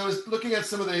because I was looking at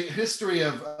some of the history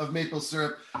of maple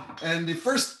syrup, and the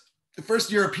first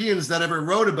Europeans that ever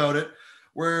wrote about it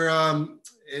were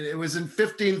it was in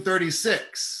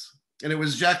 1536, and it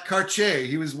was Jacques Cartier.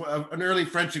 He was an early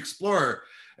French explorer,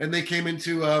 and they came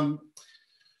into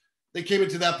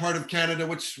that part of Canada,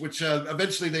 which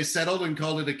eventually they settled and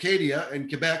called it Acadia in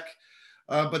Quebec.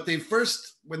 But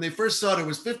when they first saw it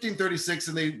was 1536,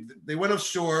 and they went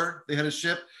ashore. They had a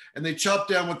ship, and they chopped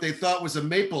down what they thought was a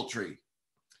maple tree.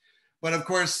 But of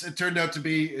course, it turned out to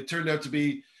be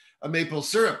a maple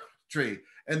syrup tree.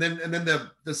 And then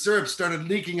the syrup started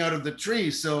leaking out of the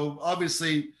tree. So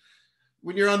obviously,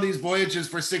 when you're on these voyages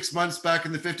for 6 months back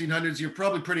in the 1500s, you're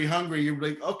probably pretty hungry. You're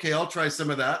like, okay, I'll try some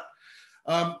of that.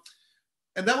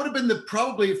 And that would have been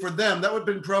probably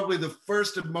the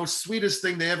first and most sweetest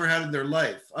thing they ever had in their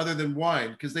life, other than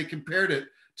wine, because they compared it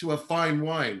to a fine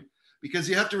wine. Because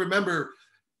you have to remember,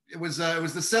 it was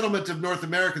the settlement of North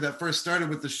America that first started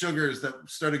with the sugars that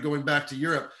started going back to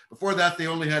Europe. Before that, they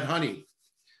only had honey.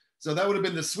 So that would have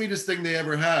been the sweetest thing they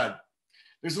ever had.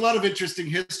 There's a lot of interesting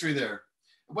history there.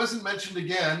 It wasn't mentioned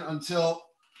again until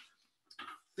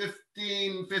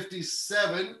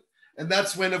 1557. And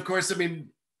that's when, of course,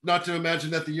 not to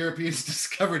imagine that the Europeans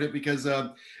discovered it, because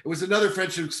it was another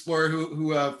French explorer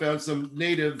who found some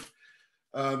native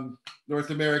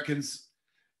North Americans,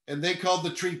 and they called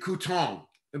the tree couton.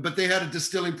 But they had a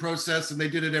distilling process, and they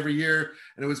did it every year,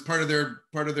 and it was part of their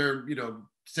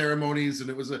ceremonies, and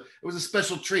it was a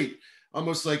special treat,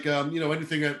 almost like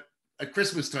anything at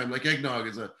Christmas time, like eggnog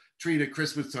is a treat at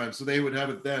Christmas time, so they would have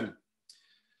it then.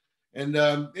 And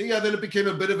then it became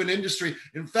a bit of an industry.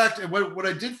 In fact, what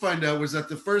I did find out was that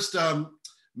the first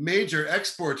major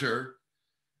exporter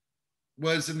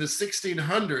was in the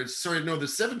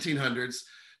 1700s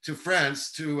to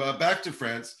France, back to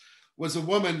France, was a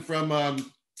woman from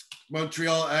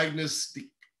Montreal, Agnes de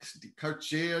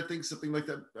Cartier, I think, something like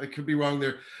that. I could be wrong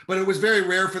there. But it was very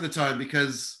rare for the time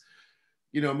because,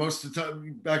 most of the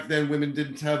time back then, women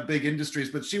didn't have big industries.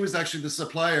 But she was actually the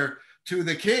supplier to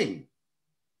the king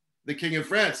of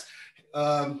France,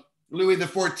 Louis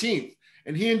XIV,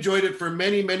 and he enjoyed it for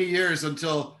many, many years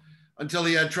until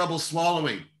he had trouble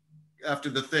swallowing after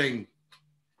the thing.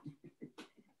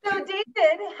 So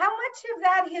David, how much of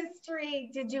that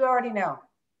history did you already know?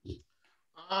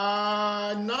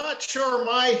 Not sure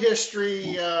my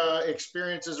history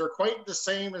experiences are quite the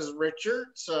same as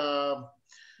Richard's.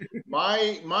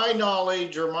 My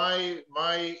knowledge or my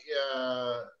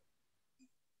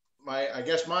I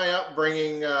guess my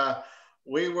upbringing,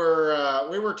 we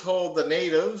were told the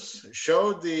natives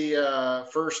showed the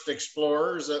first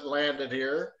explorers that landed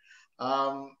here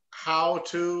how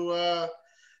to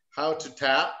how to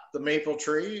tap the maple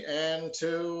tree and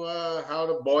to how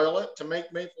to boil it to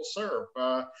make maple syrup.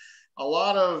 A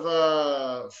lot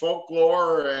of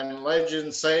folklore and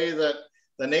legends say that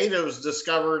the natives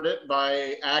discovered it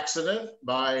by accident,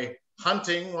 by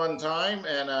hunting one time,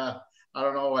 and I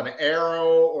don't know, an arrow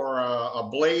or a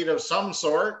blade of some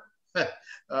sort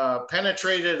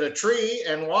penetrated a tree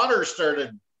and water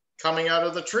started coming out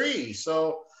of the tree.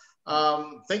 So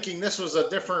thinking this was a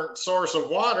different source of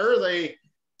water, they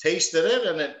tasted it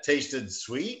and it tasted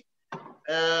sweet.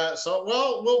 So,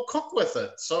 well, we'll cook with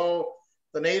it. So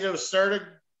the natives started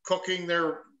cooking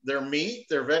their meat,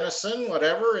 their venison,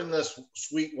 whatever, in this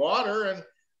sweet water, and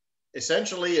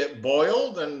essentially it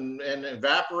boiled and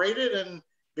evaporated and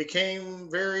became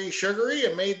very sugary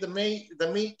and made the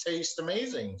meat taste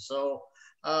amazing. So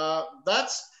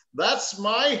that's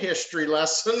my history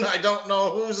lesson. I don't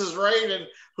know whose is right and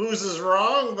whose is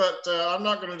wrong, but I'm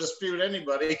not going to dispute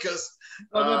anybody because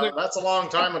that's a long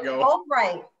time ago. All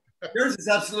right. Yours is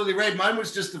absolutely right. Mine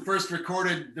was just the first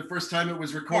time it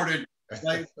was recorded.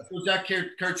 Like Jacques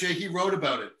Cartier, he wrote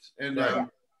about it, and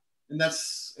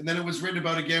then it was written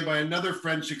about again by another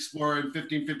French explorer in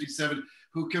 1557,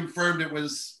 who confirmed it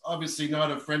was obviously not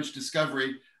a French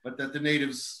discovery, but that the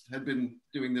natives had been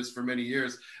doing this for many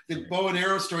years. The bow and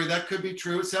arrow story, that could be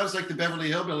true. It sounds like the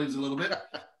Beverly Hillbillies a little bit.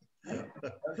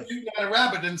 Shooting at a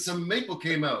rabbit and some maple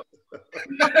came out. I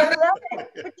love it.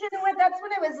 But you know what? That's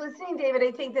when I was listening, David.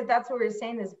 I think that's what we're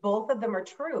saying is both of them are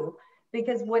true,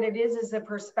 because what it is a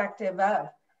perspective of.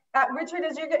 Richard,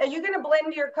 are you going to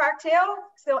blend your cocktail?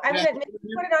 So I'm going to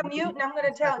put it on mute, and I'm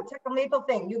going to tell a maple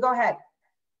thing. You go ahead.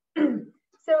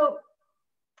 So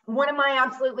one of my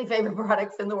absolutely favorite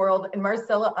products in the world, and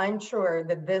Marcella, I'm sure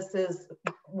that this is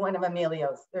one of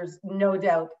Emilio's. There's no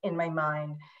doubt in my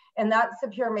mind. And that's the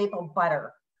pure maple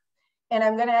butter. And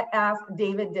I'm going to ask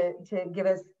David to give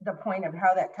us the point of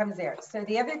how that comes there. So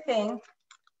the other thing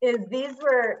is these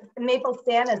were maple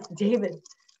Santas, David.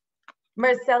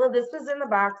 Marcella, this was in the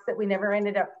box that we never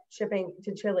ended up shipping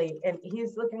to Chile. And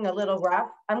he's looking a little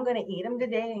rough. I'm going to eat him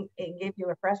today and give you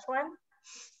a fresh one.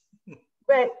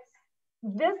 But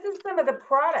this is some of the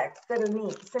products that are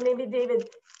neat. So maybe David,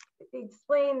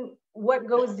 explain what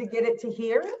goes to get it to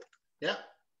here. Yeah.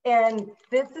 And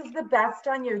this is the best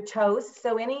on your toast.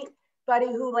 So anybody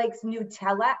who likes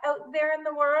Nutella out there in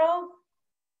the world,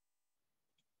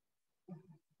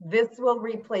 this will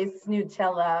replace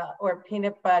Nutella or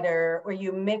peanut butter, or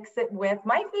you mix it with,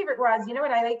 my favorite, Roz, you know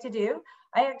what I like to do?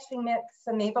 I actually mix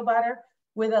some maple butter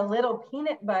with a little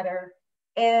peanut butter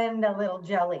and a little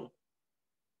jelly.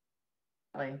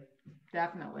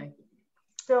 Definitely.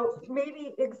 So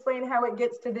maybe explain how it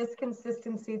gets to this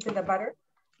consistency to the butter.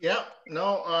 Yeah,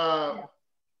 no,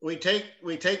 we take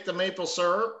the maple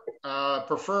syrup,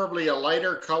 preferably a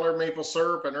lighter color maple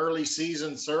syrup, an early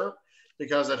season syrup,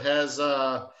 because it has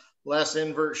less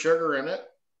invert sugar in it.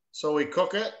 So we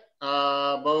cook it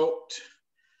about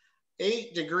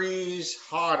 8 degrees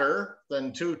hotter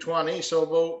than 220, so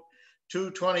about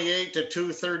 228 to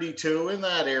 232 in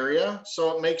that area.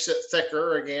 So it makes it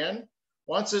thicker again.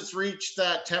 Once it's reached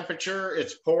that temperature,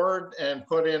 it's poured and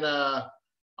put in a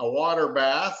water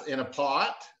bath in a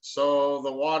pot. So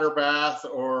the water bath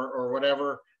or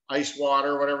whatever, ice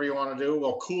water, whatever you want to do,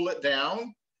 will cool it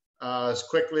down as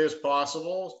quickly as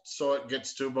possible so it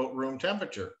gets to about room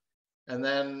temperature. And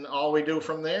then all we do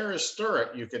from there is stir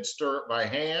it. You could stir it by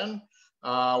hand.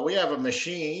 We have a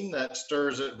machine that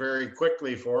stirs it very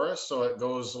quickly for us, so it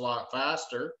goes a lot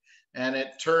faster. And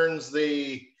it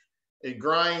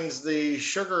grinds the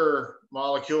sugar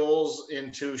molecules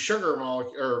into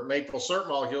or maple syrup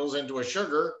molecules into a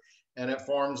sugar, and it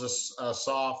forms a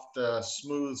soft,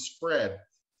 smooth spread.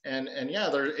 And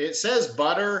yeah, it says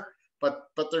butter, but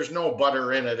there's no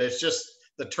butter in it. It's just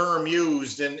the term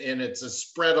used in it's a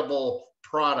spreadable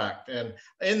product. And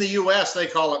in the US, they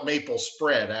call it maple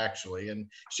spread, actually. And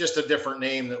it's just a different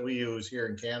name that we use here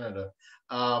in Canada.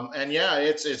 And yeah,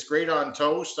 it's great on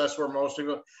toast. That's where most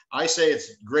people, I say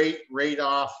it's great right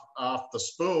off the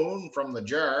spoon from the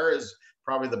jar is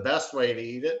probably the best way to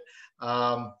eat it.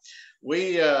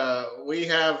 We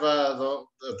have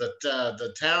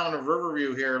the town of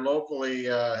Riverview here locally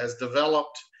has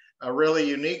developed a really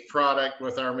unique product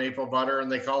with our maple butter,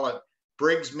 and they call it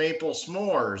Briggs Maple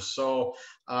S'mores. So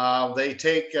they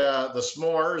take the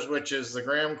s'mores, which is the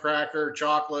graham cracker,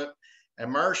 chocolate,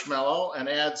 and marshmallow, and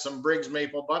add some Briggs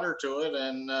maple butter to it.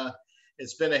 And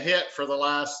it's been a hit for the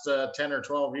last 10 or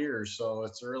 12 years. So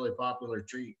it's a really popular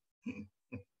treat. And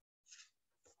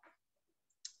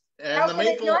How the can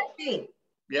maple, it not be?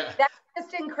 yeah, That's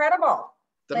just incredible.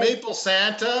 the maple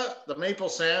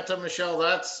Santa, Michelle,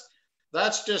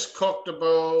 that's just cooked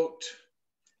about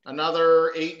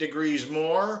another 8 degrees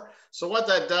more. So what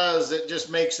that does, it just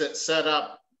makes it set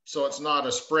up so it's not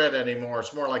a spread anymore.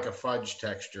 It's more like a fudge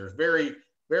texture. Very,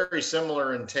 very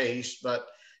similar in taste, but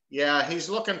yeah, he's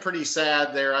looking pretty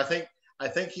sad there. I think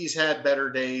he's had better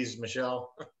days,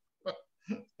 Michelle.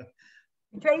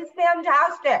 It tastes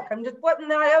fantastic. I'm just putting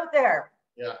that out there.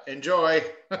 Yeah, enjoy.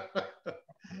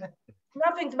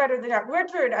 Nothing's better than that.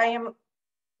 Richard, I am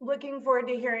looking forward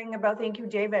to hearing about, thank you,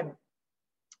 David.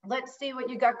 Let's see what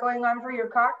you got going on for your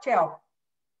cocktail.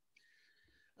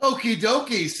 Okie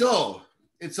dokie. So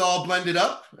it's all blended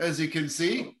up, as you can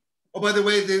see. Oh, by the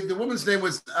way, the woman's name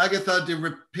was Agatha de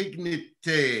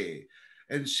Repignite,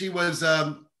 and she was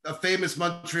a famous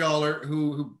Montrealer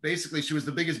who basically, she was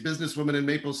the biggest businesswoman in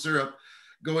maple syrup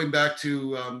going back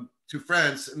to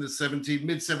France in the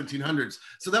mid 1700s.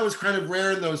 So that was kind of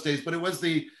rare in those days, but it was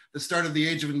the start of the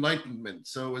Age of Enlightenment.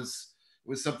 So it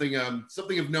was something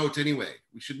of note anyway.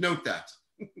 We should note that.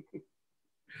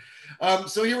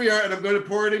 So here we are, and I'm going to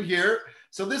pour it in here.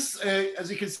 So this, as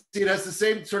you can see, it has the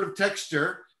same sort of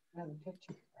texture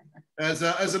as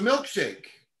a milkshake,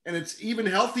 and it's even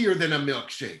healthier than a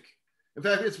milkshake. In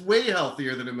fact, it's way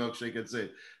healthier than a milkshake, I'd say.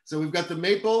 So we've got the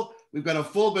maple, we've got a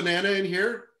full banana in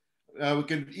here. We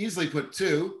could easily put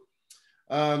 2.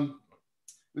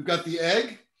 We've got the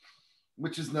egg,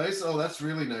 which is nice. Oh, that's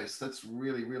really nice. That's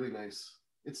really, really nice.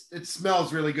 It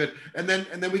smells really good. And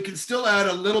then we can still add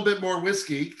a little bit more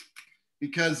whiskey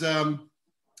because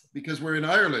we're in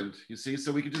Ireland, you see.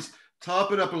 So we could just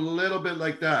top it up a little bit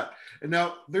like that. And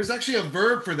now there's actually a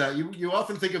verb for that. You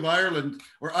often think of Ireland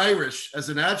or Irish as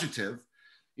an adjective.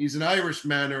 He's an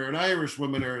Irishman or an Irish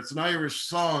woman, or it's an Irish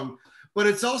song, but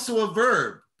it's also a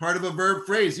verb, part of a verb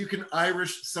phrase. You can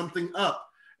Irish something up.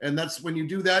 And that's when you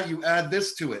do that, you add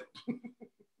this to it.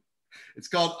 It's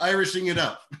called Irishing it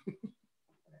up.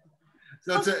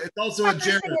 So it's also a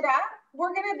gerund.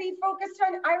 We're going to be focused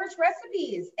on Irish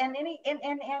recipes and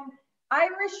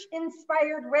Irish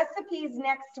inspired recipes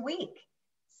next week.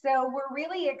 So we're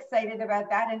really excited about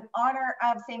that in honor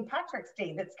of St. Patrick's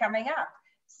Day that's coming up.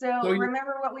 So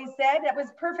remember what we said? That was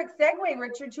perfect segue,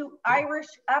 Richard, to Irish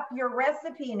up your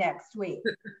recipe next week.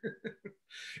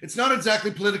 It's not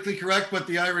exactly politically correct, but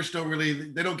the Irish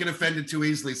they don't get offended too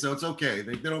easily. So it's okay.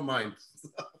 They don't mind.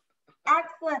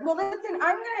 Excellent. Well, listen,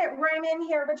 I'm going to rhyme in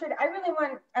here, Richard. I'm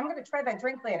going to try that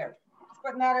drink later. Just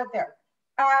putting that out there.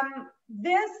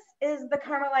 This is the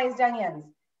caramelized onions,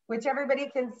 which everybody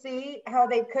can see how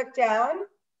they cook down.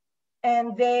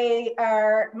 And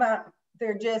they're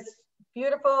just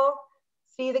beautiful.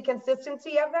 See the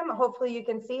consistency of them. Hopefully you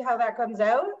can see how that comes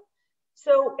out.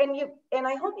 So, and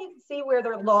I hope you can see where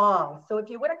they're long. So if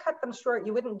you would have cut them short,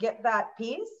 you wouldn't get that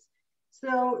piece.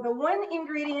 So the one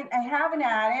ingredient I haven't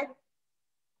added,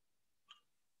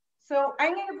 so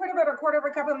I'm going to put about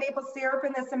 1/4 cup of maple syrup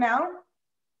in this amount.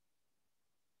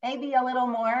 Maybe a little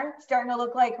more, starting to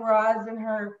look like Roz and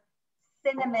her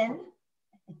cinnamon.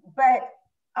 But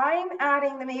I'm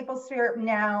adding the maple syrup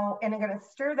now, and I'm going to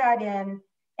stir that in.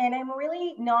 And I'm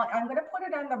going to put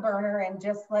it on the burner and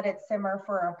just let it simmer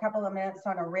for a couple of minutes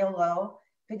on a real low,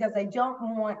 because I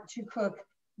don't want to cook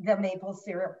the maple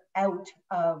syrup out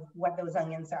of what those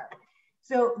onions are.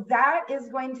 So that is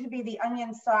going to be the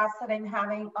onion sauce that I'm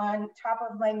having on top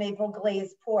of my maple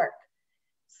glazed pork.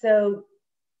 So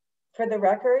for the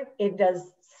record, it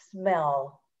does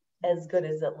smell as good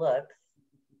as it looks.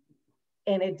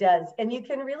 And it does. And you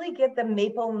can really get the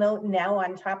maple note now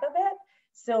on top of it.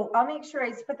 So I'll make sure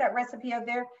I put that recipe out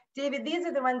there. David, these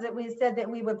are the ones that we said that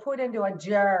we would put into a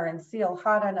jar and seal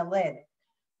hot on a lid.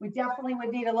 We definitely would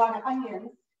need a lot of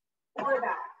onions for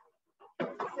that.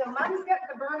 So Mom's got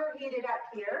the burner heated up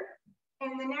here.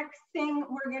 And the next thing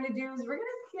we're going to do is we're going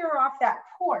to sear off that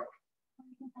pork.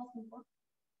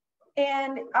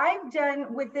 And I've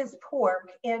done with this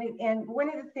pork, and one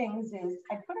of the things is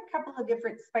I put a couple of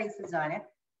different spices on it.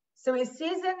 So we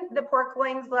seasoned the pork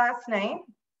loins last night.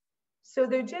 So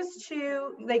they're just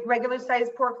 2 like regular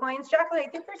sized pork loins. Jacqueline, I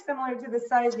think they're similar to the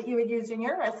size that you would use in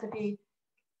your recipe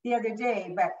the other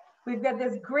day, but we've got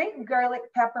this great garlic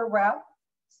pepper rub.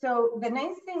 So the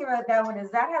nice thing about that one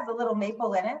is that has a little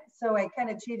maple in it. So I kind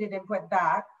of cheated and put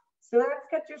that. So that's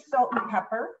got your salt and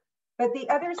pepper. But the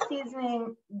other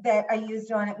seasoning that I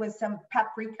used on it was some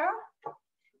paprika.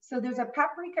 So there's a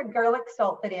paprika garlic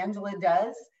salt that Angela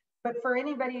does. But for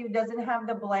anybody who doesn't have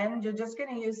the blend, you're just going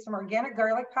to use some organic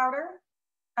garlic powder,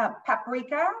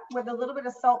 paprika with a little bit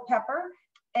of salt, pepper.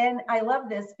 And I love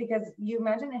this because you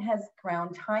imagine it has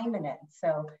ground thyme in it.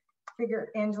 So I figure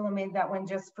Angela made that one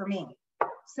just for me.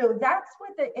 So that's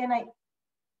with it. And I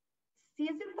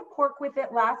seasoned the pork with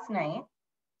it last night.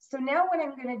 So now what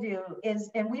I'm gonna do is,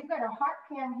 and we've got a hot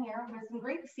pan here with some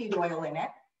grapeseed oil in it,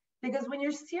 because when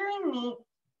you're searing meat,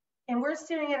 and we're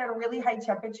searing it at a really high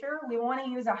temperature, we wanna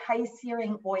use a high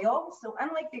searing oil. So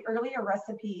unlike the earlier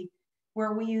recipe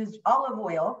where we used olive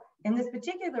oil, in this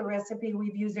particular recipe,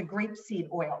 we've used a grapeseed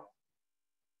oil.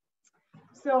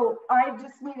 So I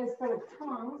just need a set of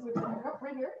tongs, which I've got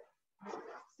right here.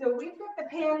 So we've got the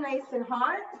pan nice and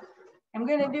hot. I'm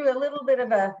gonna do a little bit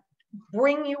of a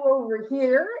bring you over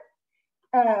here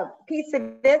piece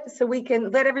of it so we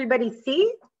can let everybody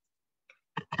see.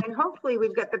 And hopefully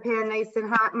we've got the pan nice and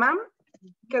hot, Mom,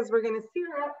 because we're gonna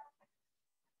sear up.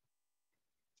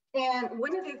 And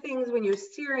one of the things when you're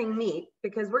searing meat,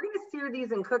 because we're gonna sear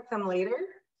these and cook them later.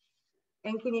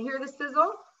 And can you hear the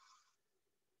sizzle?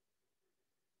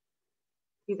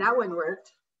 See, that one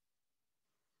worked.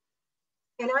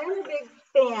 And I'm a big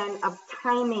fan of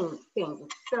timing things.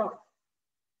 So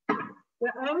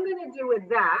what I'm gonna do with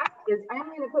that is I'm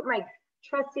gonna put my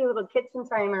trusty little kitchen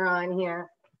timer on here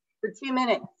for 2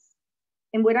 minutes.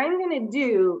 And what I'm gonna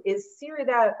do is sear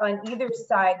that on either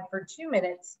side for 2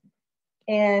 minutes.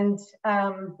 And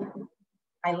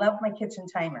I love my kitchen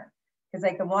timer because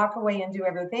I can walk away and do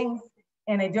other things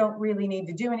and I don't really need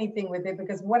to do anything with it,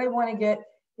 because what I wanna get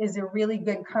is a really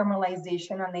good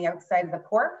caramelization on the outside of the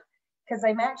pork, because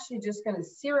I'm actually just gonna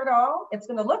sear it all. It's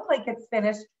gonna look like it's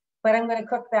finished, but I'm gonna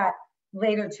cook that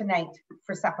later tonight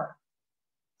for supper.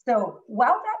 So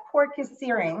while that pork is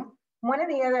searing, one of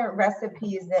the other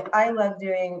recipes that I love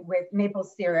doing with maple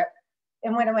syrup,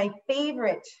 and one of my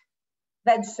favorite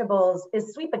vegetables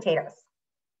is sweet potatoes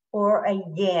or a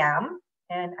yam.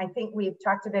 And I think we've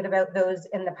talked a bit about those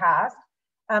in the past.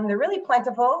 They're really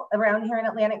plentiful around here in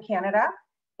Atlantic Canada.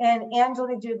 And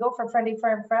Angela Dugal from Friendly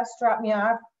Farm Fresh dropped me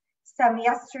off some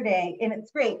yesterday. And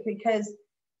it's great because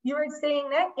you were saying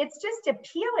that it's just a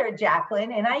peeler,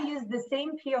 Jacqueline, and I used the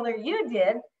same peeler you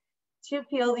did to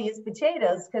peel these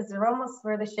potatoes because they're almost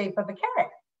for the shape of a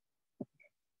carrot.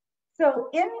 So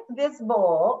in this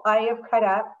bowl, I have cut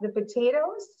up the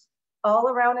potatoes all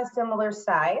around a similar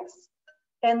size.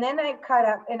 And then I cut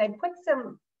up and I put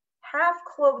some half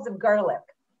cloves of garlic.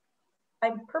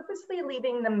 I'm purposely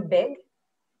leaving them big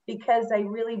because I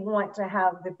really want to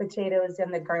have the potatoes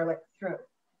and the garlic through.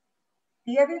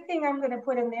 The other thing I'm going to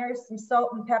put in there is some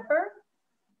salt and pepper.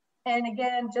 And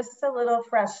again, just a little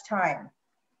fresh thyme.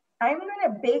 I'm going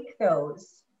to bake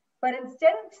those, but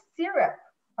instead of syrup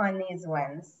on these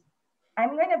ones,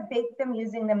 I'm going to bake them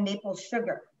using the maple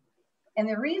sugar. And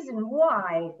the reason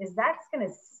why is that's going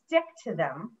to stick to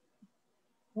them,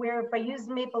 where if I use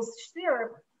maple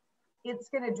syrup, it's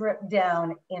going to drip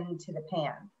down into the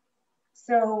pan.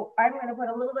 So I'm going to put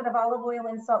a little bit of olive oil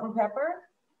and salt and pepper,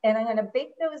 and I'm going to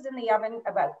bake those in the oven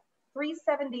about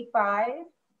 375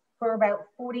 for about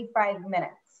 45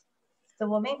 minutes. So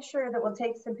we'll make sure that we'll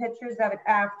take some pictures of it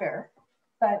after.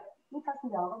 But can you pass me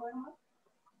the olive oil?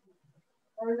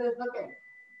 Or is it looking?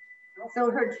 So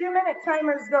her 2-minute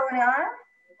timer is going on.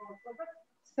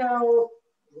 So,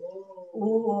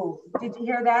 ooh, did you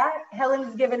hear that?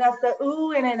 Helen's giving us the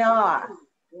ooh and an ah.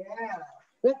 Yeah.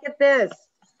 Look at this.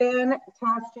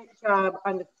 Fantastic job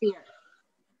on the sear.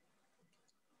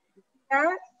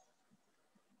 That?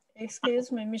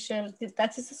 Excuse me, Michelle,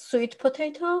 that is a sweet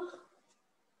potato?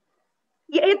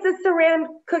 Yeah, it's a saran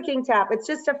cooking top. It's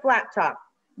just a flat top.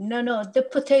 No, the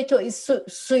potato is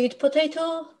sweet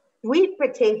potato? Sweet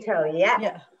potato, yeah.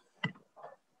 Yeah.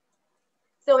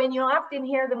 So, and you'll often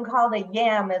hear them called a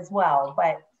yam as well,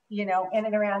 but you know, in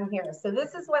and around here. So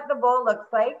this is what the bowl looks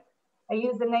like. I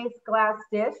use a nice glass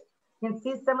dish. You can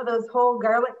see some of those whole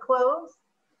garlic cloves,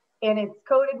 and it's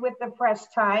coated with the fresh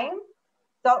thyme,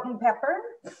 salt and pepper.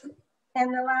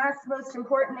 And the last most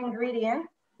important ingredient,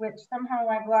 which somehow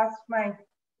I've lost my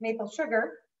maple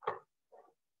sugar.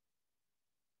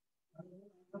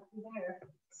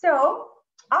 So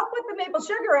I'll put the maple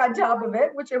sugar on top of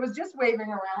it, which I was just waving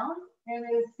around, and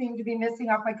it seemed to be missing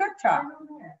off my cooktop.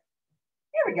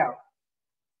 Here we go.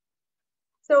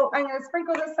 So I'm gonna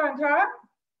sprinkle this on top.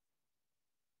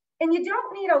 And you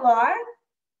don't need a lot.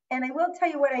 And I will tell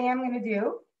you what I am gonna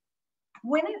do.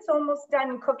 When it's almost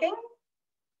done cooking,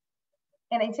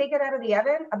 and I take it out of the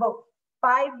oven, about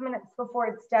 5 minutes before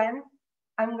it's done,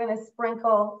 I'm gonna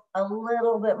sprinkle a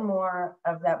little bit more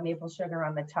of that maple sugar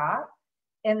on the top.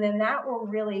 And then that will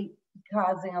really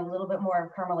causing a little bit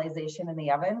more caramelization in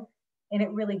the oven. And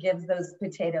it really gives those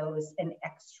potatoes an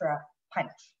extra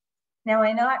punch. Now,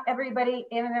 I know everybody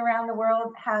in and around the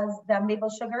world has the maple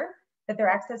sugar that they're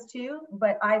access to,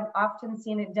 but I've often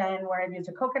seen it done where I've used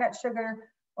a coconut sugar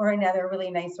or another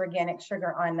really nice organic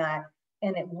sugar on that.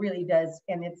 And it really does,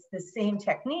 and it's the same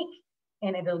technique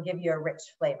and it'll give you a rich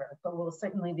flavor. But we'll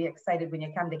certainly be excited when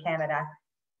you come to Canada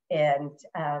and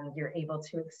you're able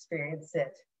to experience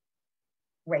it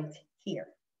right here.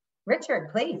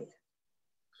 Richard, please.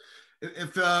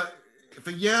 If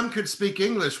a yam could speak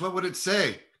English, what would it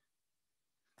say?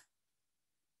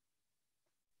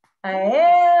 I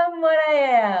am what I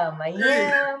am. I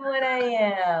am what I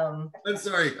am. I'm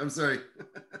sorry.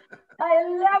 I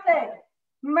love it.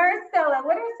 Marcella,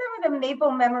 what are some of the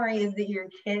maple memories that your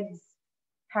kids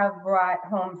have brought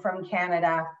home from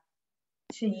Canada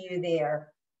to you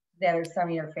there that are some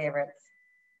of your favorites?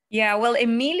 Yeah, well,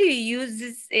 Emilio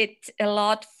uses it a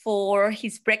lot for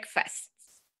his breakfasts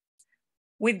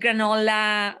with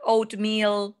granola,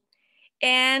 oatmeal,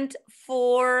 and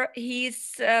for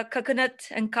his coconut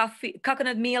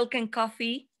milk and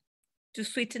coffee to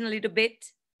sweeten a little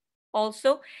bit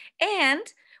also. And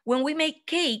when we make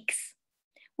cakes,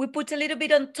 we put a little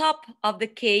bit on top of the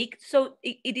cake so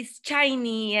it is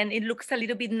shiny and it looks a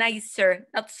little bit nicer,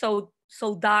 not so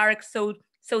dark, so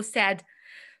sad.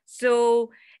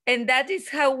 So, and that is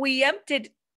how we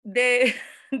emptied the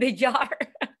jar,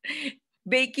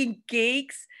 baking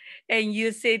cakes and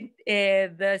using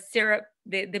the syrup,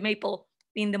 the maple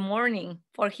in the morning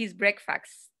for his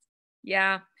breakfast.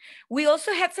 Yeah. We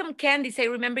also had some candies. I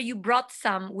remember you brought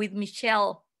some with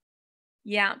Michelle.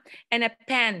 Yeah. And a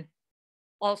pan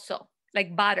also,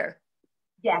 like butter.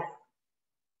 Yes.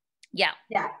 Yeah.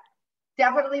 Yeah.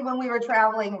 Definitely when we were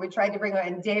traveling, we tried to bring her,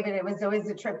 and David, it was always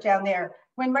a trip down there.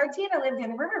 When Martina lived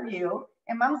in Riverview,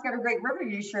 and Mom's got a great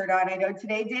Riverview shirt on, I know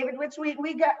today, David, which we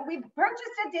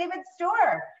purchased at David's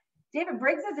store. David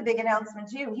Briggs has a big announcement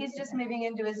too. He's just moving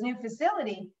into his new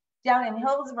facility down in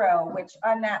Hillsborough, which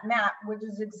on that map, which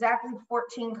is exactly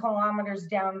 14 kilometers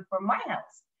down from my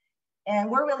house. And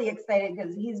we're really excited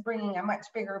because he's bringing a much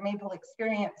bigger maple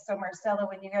experience. So Marcella,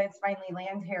 when you guys finally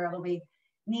land here, it'll be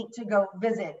neat to go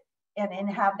visit and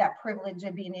have that privilege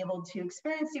of being able to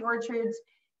experience the orchards.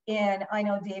 And I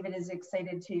know David is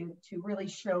excited to really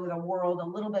show the world a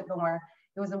little bit more.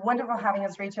 It was a wonderful having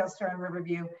his retail store in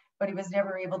Riverview, but he was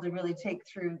never able to really take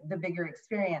through the bigger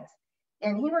experience.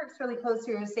 And he works really close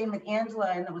here, same with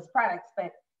Angela and those products,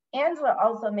 but Angela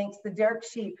also makes the dark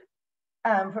sheep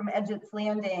from Edgett's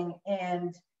Landing.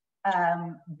 And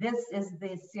this is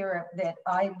the syrup that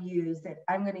I've used, that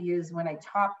I'm gonna use when I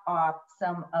top off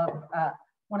some of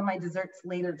one of my desserts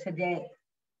later today.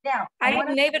 Now, I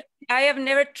have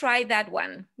never tried that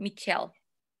one, Michelle.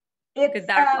 It's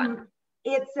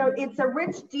a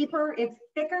rich, deeper, it's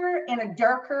thicker and a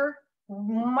darker,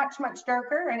 much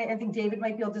darker. And I think David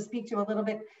might be able to speak to a little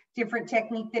bit different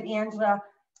technique that Angela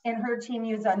and her team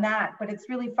use on that, but it's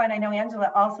really fun. I know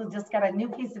Angela also just got a new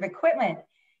piece of equipment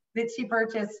that she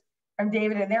purchased from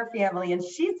David and their family, and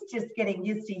she's just getting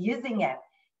used to using it.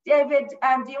 David,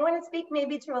 do you want to speak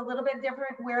maybe to a little bit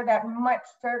different, where that much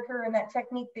darker and that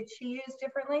technique that she used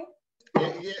differently?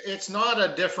 It's not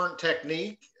a different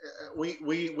technique.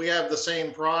 We have the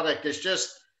same product. It's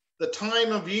just the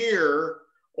time of year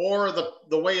or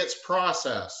the way it's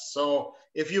processed. So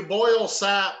if you boil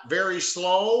sap very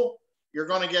slow, you're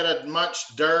going to get a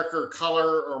much darker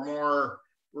color or more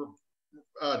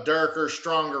darker,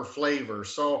 stronger flavor.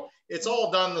 So it's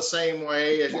all done the same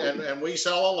way, and we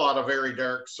sell a lot of very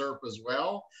dark syrup as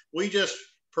well. We just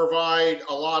provide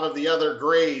a lot of the other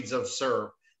grades of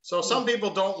syrup. So some people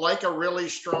don't like a really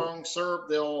strong syrup.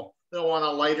 They'll want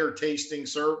a lighter tasting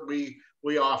syrup.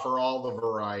 We offer all the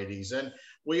varieties, and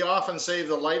we often save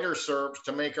the lighter syrups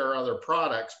to make our other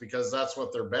products because that's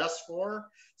what they're best for.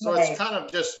 So it's kind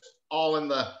of just all in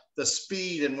the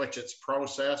speed in which it's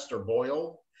processed or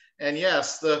boiled. And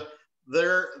yes,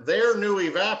 their new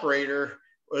evaporator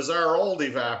was our old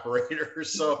evaporator.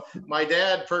 So my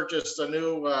dad purchased a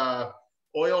new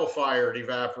oil-fired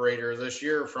evaporator this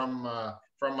year from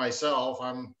myself.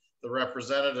 I'm the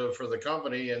representative for the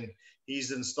company, and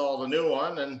he's installed a new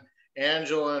one. And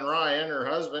Angela and Ryan, her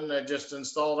husband, had just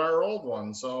installed our old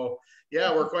one. So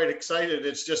yeah, we're quite excited.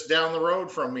 It's just down the road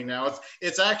from me now.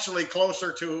 It's actually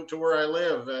closer to where I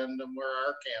live and where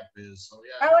our camp is. So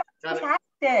yeah. Oh,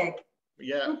 fantastic.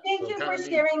 Yeah. Well, thank you for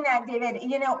sharing that, David.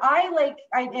 You know,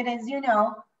 and as you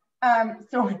know,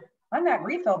 so on that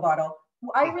refill bottle,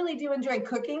 I really do enjoy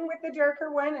cooking with the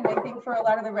darker one. And I think for a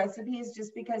lot of the recipes,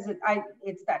 just because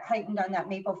it's that heightened on that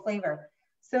maple flavor.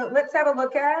 So let's have a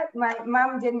look at, my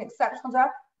mom did an exceptional job.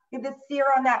 Get the sear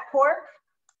on that pork.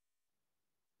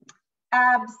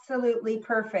 Absolutely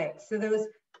perfect. So those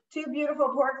two beautiful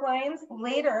pork loins.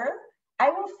 Later, I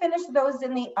will finish those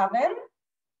in the oven.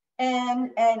 And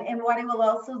what I will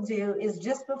also do is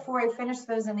just before I finish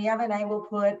those in the oven, I will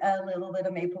put a little bit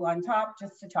of maple on top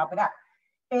just to top it up.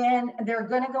 And they're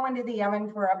going to go into the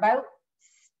oven for about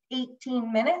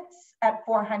 18 minutes at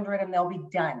 400 and they'll be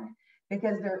done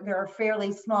because they're a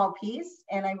fairly small piece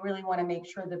and I really want to make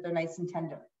sure that they're nice and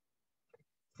tender.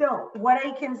 So what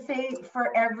I can say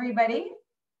for everybody,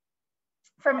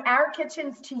 from our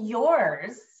kitchens to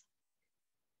yours,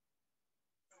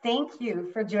 thank you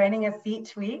for joining us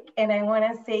each week. And I want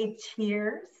to say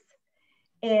cheers.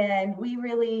 And we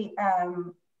really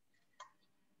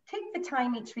take the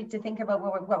time each week to think about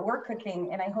what we're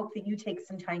cooking. And I hope that you take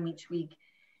some time each week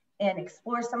and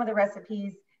explore some of the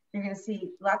recipes. You're going to see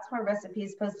lots more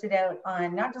recipes posted out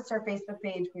on not just our Facebook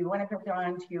page. We want to put them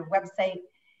onto your website.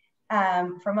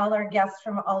 From all our guests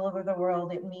from all over the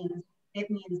world, it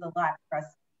means a lot for us,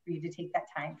 for you to take that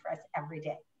time for us every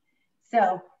day.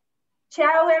 So,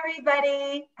 ciao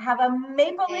everybody. Have a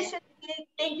maple-licious week.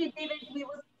 Thank you, David. We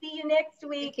will see you next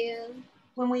week. Thank you.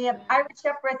 When we have Irish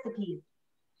Chef recipes.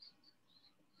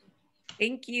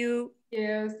 Thank you.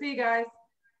 See you guys.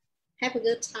 Have a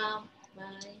good time.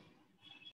 Bye.